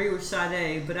I agree with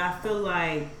Sade, but I feel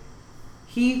like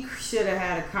he should have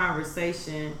had a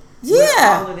conversation with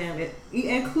all of them,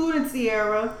 including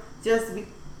Tierra, just to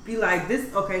be like,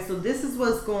 this, okay, so this is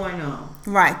what's going on.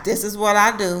 Right, this is what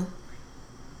I do.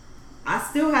 I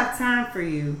still have time for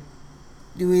you.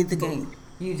 You either can.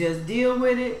 You just deal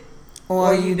with it,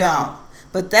 or you don't.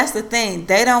 But that's the thing.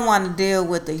 They don't want to deal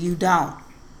with the you don't.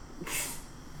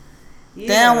 Yeah.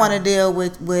 They don't want to deal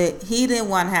with he didn't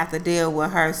want to have to deal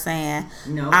with her saying,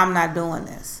 no, I'm not doing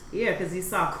this. Yeah, because he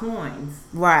saw coins.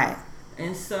 Right.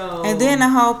 And so. And then the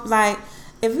whole, like,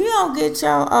 if you don't get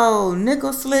your old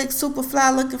nickel slick, super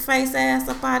fly looking face ass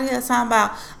up out of here talking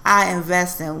about, I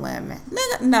invest in women.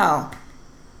 Nigga, no.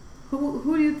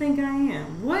 Who do you think I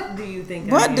am? What do you think I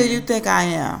am? What do you think I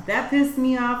am? That pissed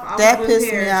me off. That pissed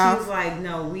me off. She was like,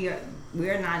 no, we are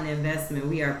not an investment.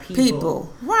 We are people.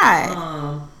 People. Right.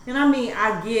 And I mean,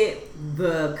 I get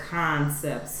the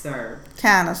concept, sir.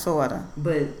 Kind of, sort of.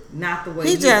 But not the way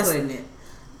you're putting it.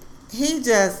 He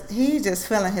just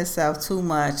feeling himself too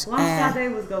much. Why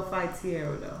Sade was go fight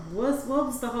Tierra though? What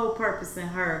was the whole purpose in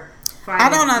her fighting? I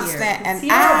don't understand. And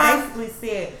Tierra basically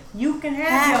said, "You can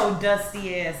have your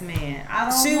dusty ass man. I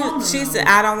don't want him." She said,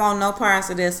 "I don't want no parts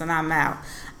of this, and I'm out."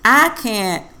 I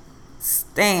can't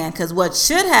stand, because what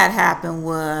should have happened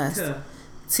was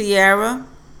Tierra,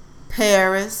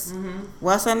 Paris.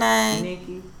 What's her name?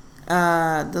 Nikki.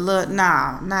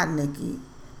 Not Nikki.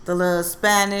 The little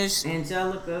Spanish.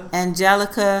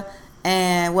 Angelica.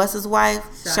 And what's his wife?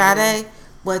 Sade.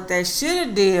 What they should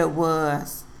have did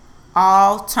was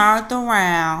all turned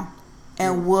around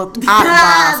and whooped Akbar's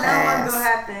ass. That wasn't gonna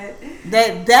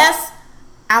happen. That's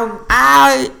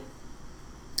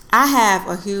I have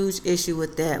a huge issue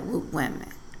with that with women.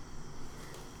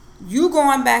 You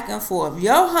going back and forth.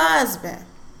 Your husband,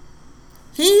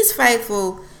 he's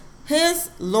faithful. His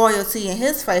loyalty and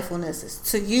his faithfulness is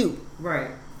to you.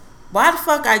 Right. Why the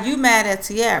fuck are you mad at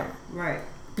Tierra? Right.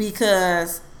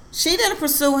 Because she didn't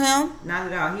pursue him.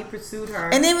 Not at all. He pursued her.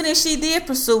 And even if she did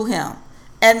pursue him,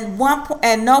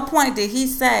 at no point did he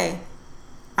say,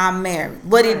 I'm married.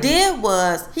 What he did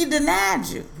was he denied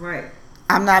you. Right.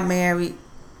 I'm not married.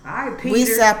 All right, Peter. We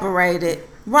separated.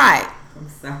 Right. I'm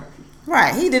sorry.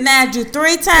 Right. He denied you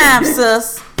 3 times,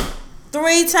 sis.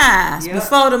 3 times. Yep.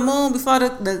 Before the moon, before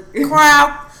the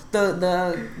crowd,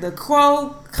 the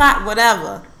crow, cock,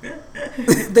 whatever.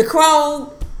 The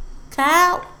crow,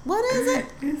 cow, what is it?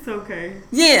 It's okay.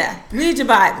 Yeah. Read your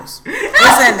Bibles.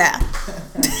 It's in there.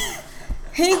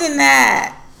 He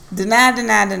denied.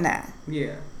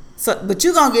 Yeah. So, but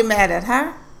you gonna get mad at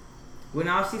her? When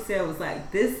all she said was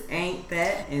like, this ain't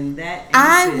that and that ain't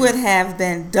I this. would have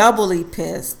been doubly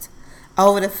pissed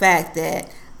over the fact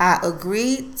that I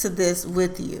agreed to this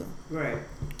with you. Right.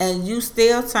 And you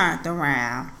still turned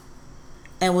around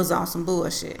and was on some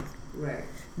bullshit. Right.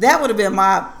 That would have been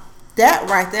that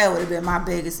right there would have been my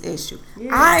biggest issue.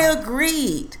 Yeah. I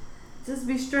agreed. Just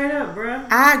be straight up, bruh.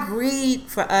 I agreed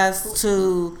for us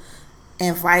to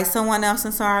invite someone else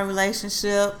into our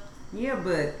relationship. Yeah,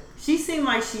 but she seemed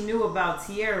like she knew about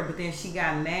Tierra, but then she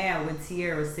got mad when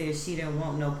Tierra said she didn't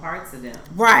want no parts of them.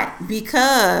 Right,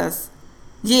 because,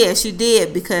 yeah, she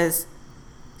did, because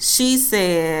she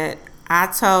said, I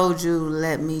told you,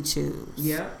 let me choose.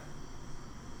 Yep.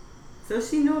 So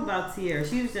she knew about Tierra.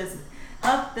 She was just,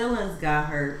 her feelings got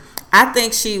hurt. I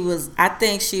think she was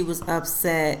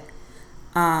upset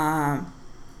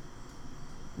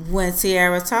when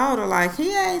Tierra told her, like,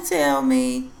 he ain't tell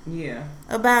me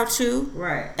about you.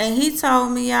 Right. And he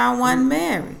told me y'all wasn't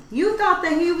married. You thought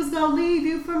that he was going to leave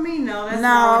you for me? No,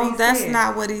 that's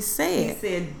not what he said. He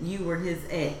said you were his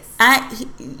ex.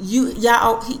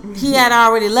 He had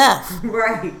already left.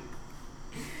 Right.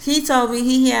 He told me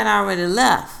he had already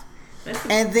left.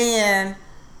 And then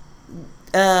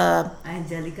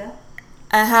Angelica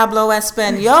and Hablo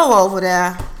Espanol over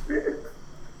there.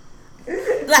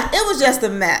 Like, it was just a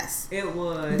mess. It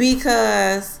was.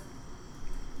 Because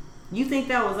you think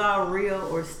that was all real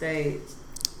or staged?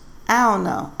 I don't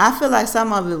know. I feel like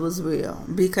some of it was real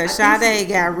because Sade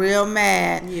got real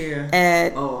mad. Yeah.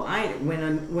 At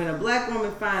when a black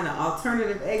woman find an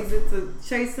alternative exit to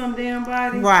chase some damn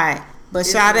body. Right. But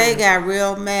Sade got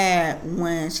real mad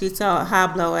when she told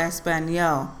Hablo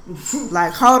Espanol,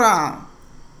 like, hold on.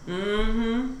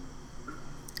 Mm-hmm.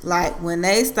 Like, when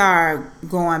they start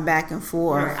going back and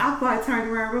forth. Right. I probably turned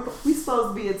around real quick. We supposed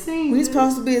to be a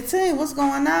team. What's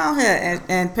going on here?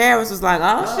 And Paris was like,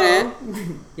 oh, shit.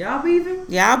 Y'all beefing?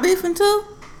 Y'all beefing too?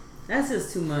 That's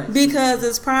just too much. Because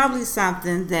it's probably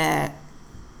something that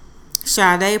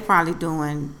Sade probably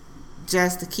doing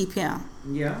just to keep him.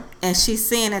 Yeah. And she's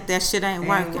seeing that shit ain't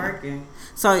working.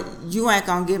 So you ain't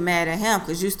going to get mad at him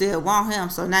because you still want him.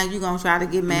 So now you going to try to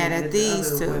get mad at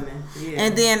these two. Yeah.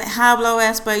 And then Hablo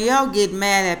Espanol get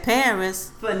mad at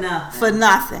Paris. For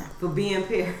nothing. For being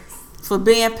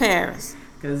Paris.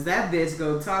 Because that bitch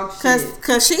go talk shit.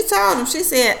 Because she told him, she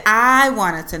said, I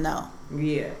wanted to know.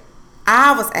 Yeah.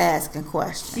 I was asking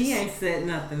questions. She ain't set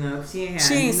nothing up. She ain't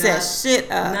set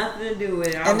shit up. Nothing to do with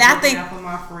it.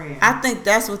 I think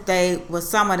that's what was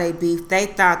some of their beef. They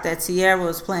thought that Tierra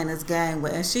was playing this game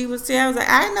with, and Tierra was like,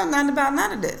 I ain't know nothing about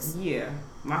none of this. Yeah.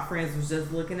 My friends was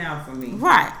just looking out for me.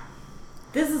 Right.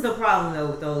 This is the problem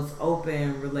though with those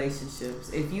open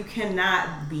relationships. If you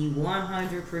cannot be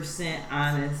 100%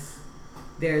 honest,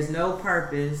 there's no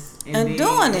purpose in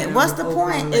doing it. What's the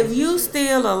point? If you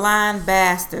still a lying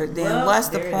bastard, then what's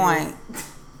the point?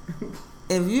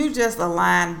 If you just a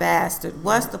lying bastard,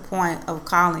 what's the point of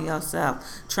calling yourself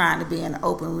trying to be in an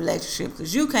open relationship?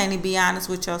 Because you can't even be honest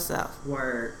with yourself.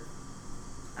 Word.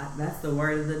 That's the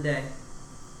word of the day.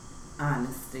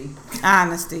 Honesty.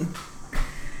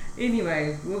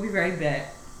 Anyway, we'll be right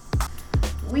back.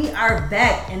 We are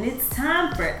back, and it's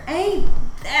time for Ain't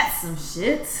That Some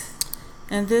Shit?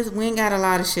 And we ain't got a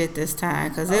lot of shit this time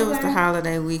because it was the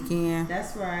holiday weekend.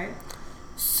 That's right.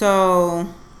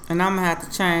 So, and I'm going to have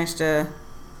to change the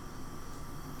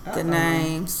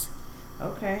names.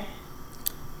 Okay.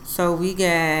 So we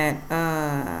got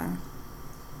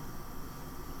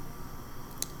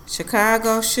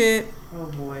Chicago shit. Oh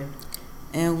boy.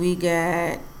 And we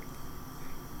got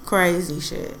crazy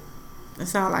shit.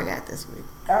 That's all I got this week.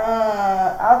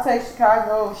 I'll take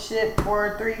Chicago shit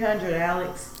for 300,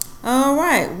 Alex. All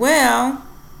right. Well,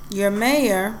 your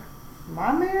mayor.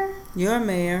 My mayor? Your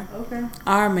mayor. Okay.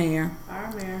 Our mayor.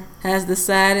 Has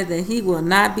decided that he will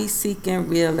not be seeking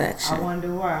re-election. I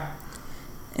wonder why.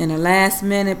 In a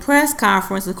last-minute press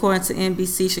conference, according to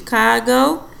NBC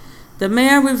Chicago, the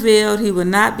mayor revealed he will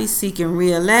not be seeking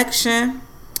re-election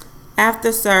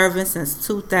after serving since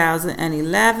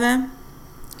 2011.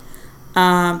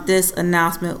 This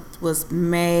announcement was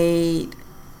made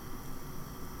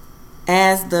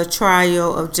as the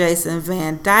trial of Jason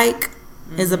Van Dyke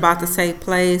is about to take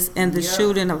place in the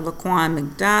shooting of Laquan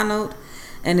McDonald.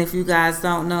 And if you guys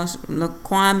don't know,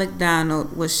 Laquan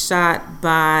McDonald was shot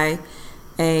by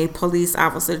a police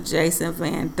officer, Jason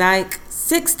Van Dyke,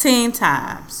 16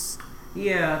 times.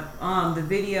 Yeah, the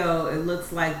video, it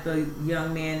looks like the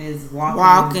young man is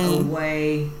walking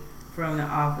away from the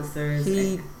officers.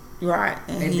 Right.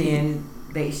 And then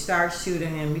they start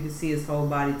shooting him. You can see his whole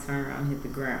body turn around and hit the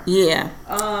ground. Yeah.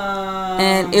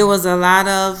 And it was a lot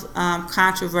of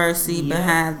controversy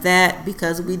behind that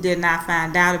because we did not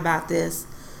find out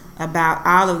about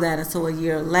all of that until a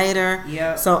year later.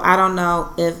 Yep. So I don't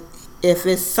know if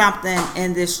it's something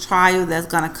in this trial that's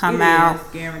going to come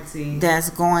out, guaranteed,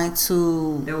 that's going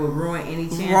to that will ruin any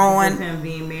chance of him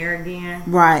being mayor again.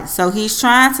 Right. So he's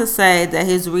trying to say that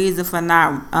his reason for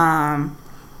not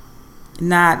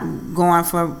going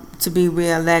to be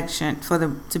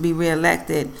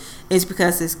reelected is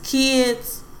because his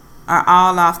kids are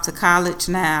all off to college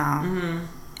now,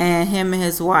 and him and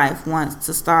his wife wants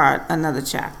to start another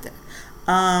chapter.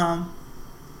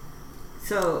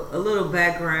 So a little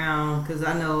background, because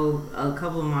I know a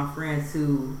couple of my friends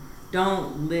who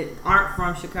aren't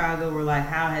from Chicago were like,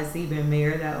 how has he been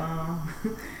mayor that long?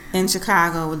 In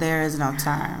Chicago, there is no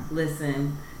time.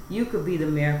 Listen, you could be the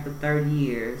mayor for 30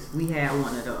 years. We had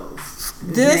one of those.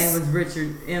 His name was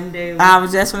Richard M. Daley. I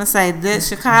was just going to say, this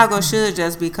Chicago should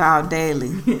just be called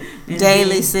Daley.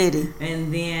 Daley City.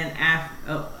 And then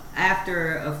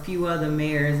after a few other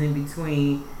mayors in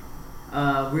between,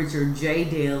 Richard J.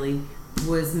 Daley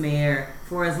was mayor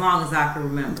for as long as I can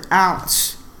remember.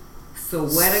 Ouch. So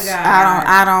what a guy.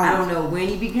 I don't know when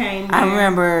he became mayor. I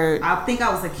remember. I think I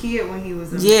was a kid when he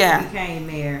became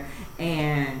mayor.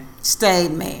 And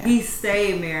stayed mayor. He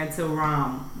stayed mayor until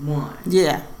Ron won.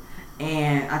 Yeah.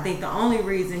 And I think the only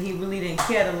reason he really didn't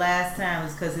care the last time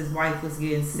is because his wife was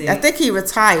getting sick. I think he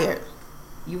retired.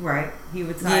 You're right. He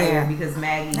retired because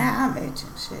Maggie. Nah, I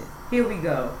mentioned shit. Here we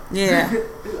go. Yeah.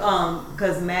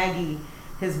 Because Maggie,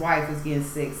 his wife, was getting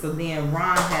sick. So then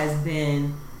Ron has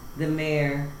been the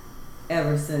mayor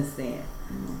ever since then.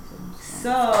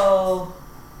 So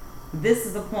this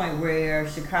is the point where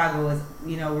Chicago is,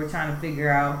 we're trying to figure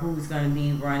out who's going to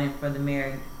be running for the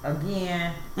mayor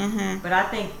again. But I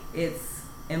think it's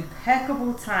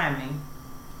impeccable timing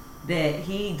that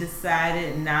he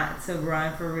decided not to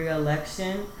run for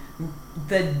re-election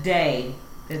the day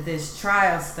that this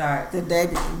trial starts. The day,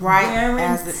 right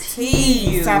as the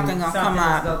something gonna come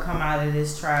out of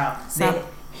this trial. That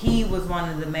he was one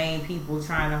of the main people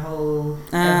trying to hold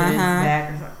evidence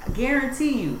back. I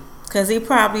guarantee you. Because he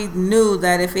probably knew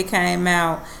that if it came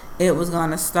out, it was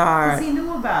going to start. Because he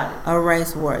knew about it. A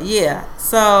race war. Yeah.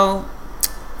 So,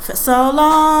 for so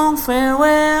long,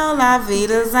 farewell, la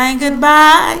vida, and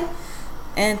goodbye.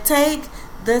 And take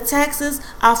the taxes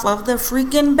off of the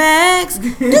freaking bags.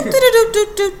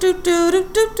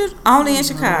 Only in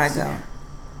Chicago.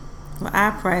 Well,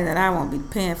 I pray that I won't be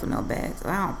paying for no bags.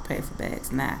 I don't pay for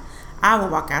bags now. I will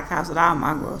walk out the house with all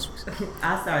my groceries.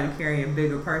 I started carrying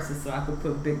bigger purses so I could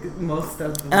put most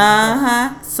stuff in.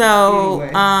 So,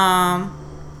 anyway.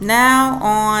 Now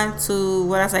on to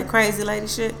what I say, crazy lady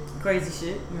shit. Crazy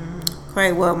shit.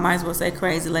 Well, might as well say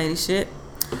crazy lady shit.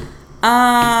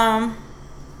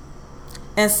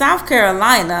 In South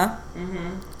Carolina,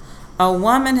 a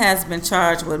woman has been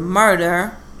charged with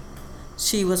murder.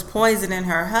 She was poisoning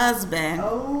her husband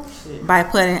by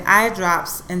putting eye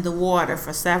drops in the water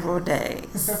for several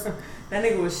days. That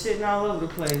nigga was shitting all over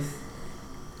the place.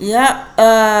 Yep.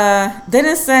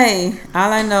 Didn't say.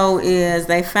 All I know is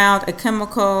they found a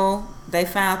chemical. They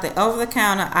found the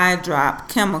over-the-counter eye drop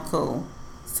chemical,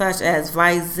 such as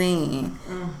Visine,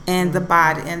 in the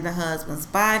husband's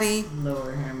body.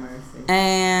 Lord have mercy.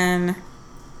 And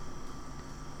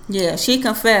yeah, she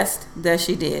confessed that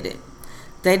she did it.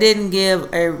 They didn't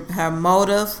give her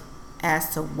motive as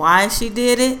to why she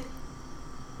did it.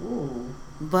 Ooh.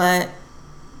 But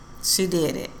she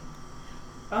did it.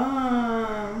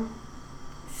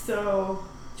 So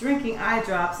drinking eye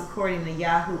drops, according to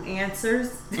Yahoo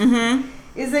Answers, Mm-hmm.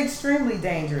 is extremely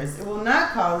dangerous. It will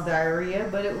not cause diarrhea,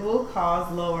 but it will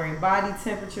cause lowering body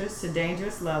temperatures to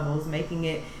dangerous levels, making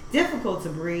it difficult to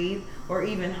breathe or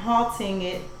even halting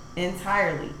it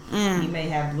entirely. You may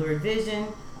have blurred vision,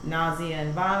 nausea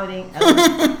and vomiting,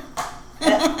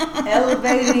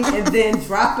 elevating and then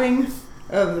dropping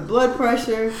of the blood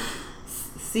pressure,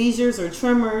 seizures or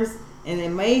tremors, and it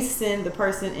may send the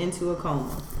person into a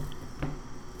coma.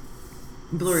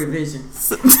 Blurry vision.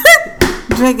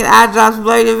 Drinking eye drops,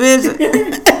 blurry vision.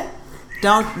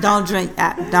 Don't drink.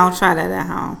 Don't try that at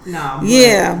home. No.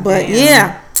 But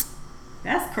yeah.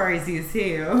 That's crazy as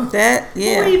hell.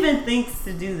 Who even thinks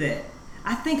to do that?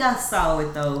 I think I saw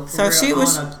it though. So she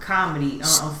was on a comedy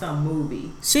on some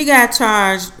movie. She got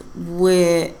charged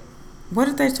with, what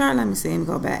did they charge? Let me see. Let me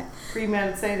go back.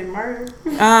 Premeditated murder.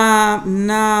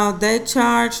 No, they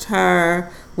charged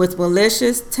her with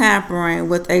malicious tampering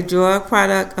with a drug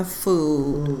product of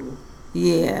food. Ooh.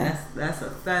 Yeah, that's a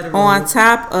federal. On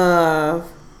top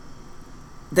of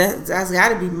that's got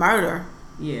to be murder.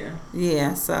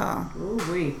 Yeah. So. Ooh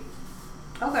wee.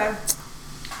 Okay.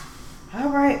 All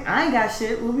right, I ain't got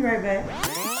shit. We'll be right back.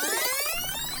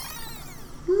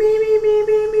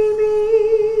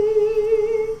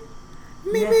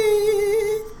 Me.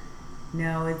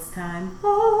 Now it's time for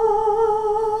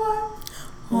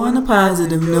On a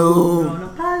positive note.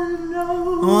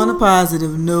 On a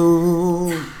positive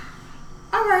note.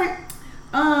 All right.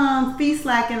 Feast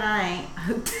like and I ain't.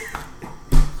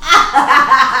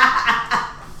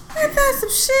 Ain't that some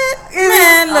shit?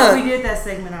 Man, look. We did that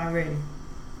segment already.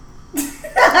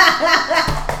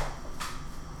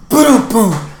 Boom,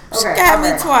 boom. She Okay, got me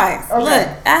right. twice. Okay. Look,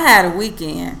 I had a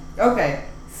weekend. Okay,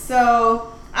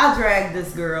 so I dragged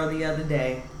this girl the other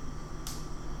day.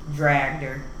 Dragged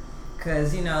her.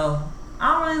 Because, I don't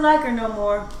really like her no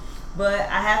more. But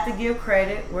I have to give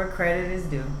credit where credit is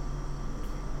due.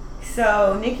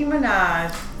 So, Nicki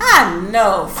Minaj. I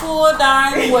know full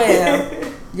darn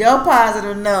well your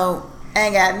positive note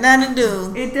ain't got nothing to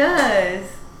do. It does.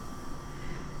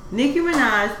 Nicki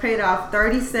Minaj paid off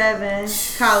 37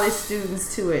 college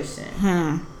students'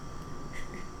 tuition.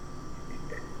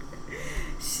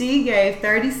 She gave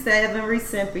 37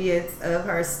 recipients of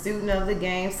her Student of the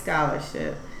Game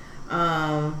scholarship.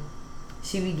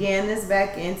 She began this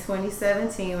back in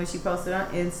 2017 when she posted on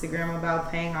Instagram about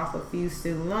paying off a few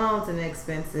student loans and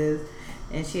expenses,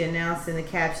 and she announced in the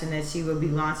caption that she will be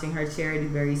launching her charity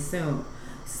very soon.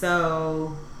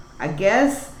 So I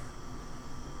guess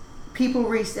people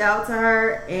reached out to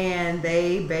her and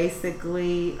they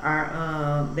basically are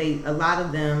a lot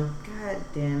of them, god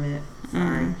damn it,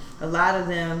 sorry, a lot of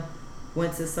them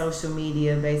went to social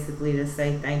media basically to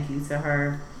say thank you to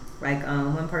her. Like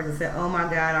one person said, "Oh my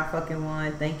God, I fucking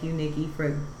won! Thank you, Nicki,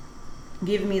 for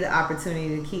giving me the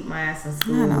opportunity to keep my ass in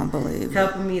school. I don't believe it.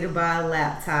 Helping me to buy a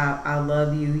laptop. I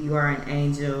love you. You are an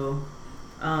angel."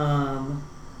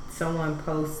 Someone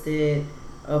posted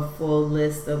a full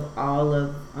list of all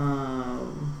of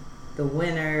the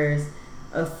winners.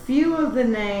 A few of the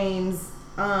names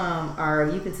are,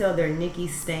 you can tell they're Nicki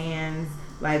stans.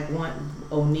 Like one,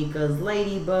 Onika's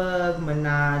Ladybug,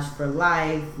 Minaj for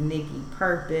Life, Nicki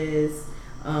Purpose,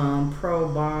 Pro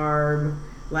Barb.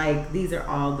 Like, these are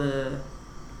all the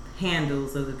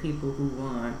handles of the people who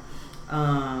won.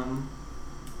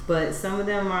 But some of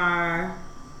them are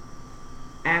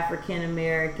African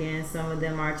American, some of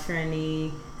them are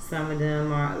Trini, some of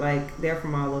them are like, they're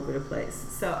from all over the place.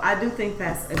 So I do think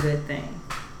that's a good thing.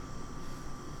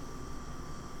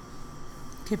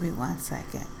 Give me 1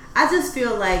 second. I just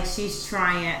feel like she's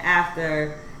trying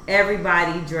after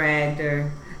everybody dragged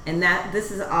her, and that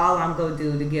this is all I'm gonna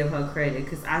do to give her credit,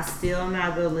 because I still am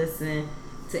not gonna listen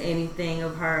to anything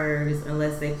of hers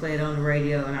unless they play it on the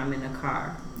radio and I'm in the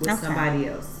car with somebody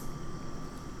else.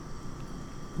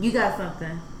 You got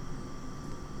something?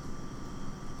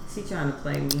 She trying to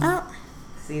play me. Oh.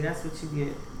 See, that's what you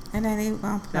get. And ain't even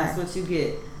gonna play. That's what you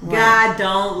get. What? God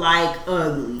don't like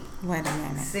ugly. Wait a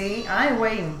minute. See, I ain't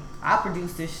waiting. I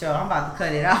produced this show. I'm about to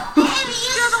cut it out. Baby, you're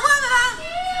the one that I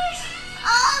need.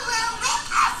 Oh, well,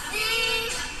 I see.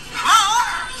 Mom.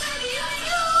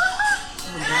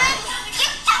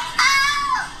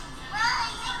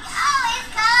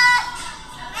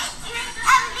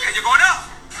 And you're going up.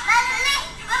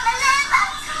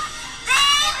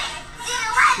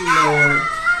 Lord.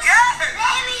 Yeah.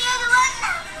 Baby, you're the one that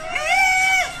I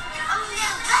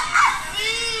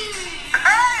need.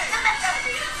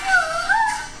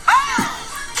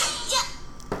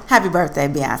 Happy birthday,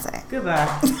 Beyonce.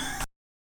 Goodbye.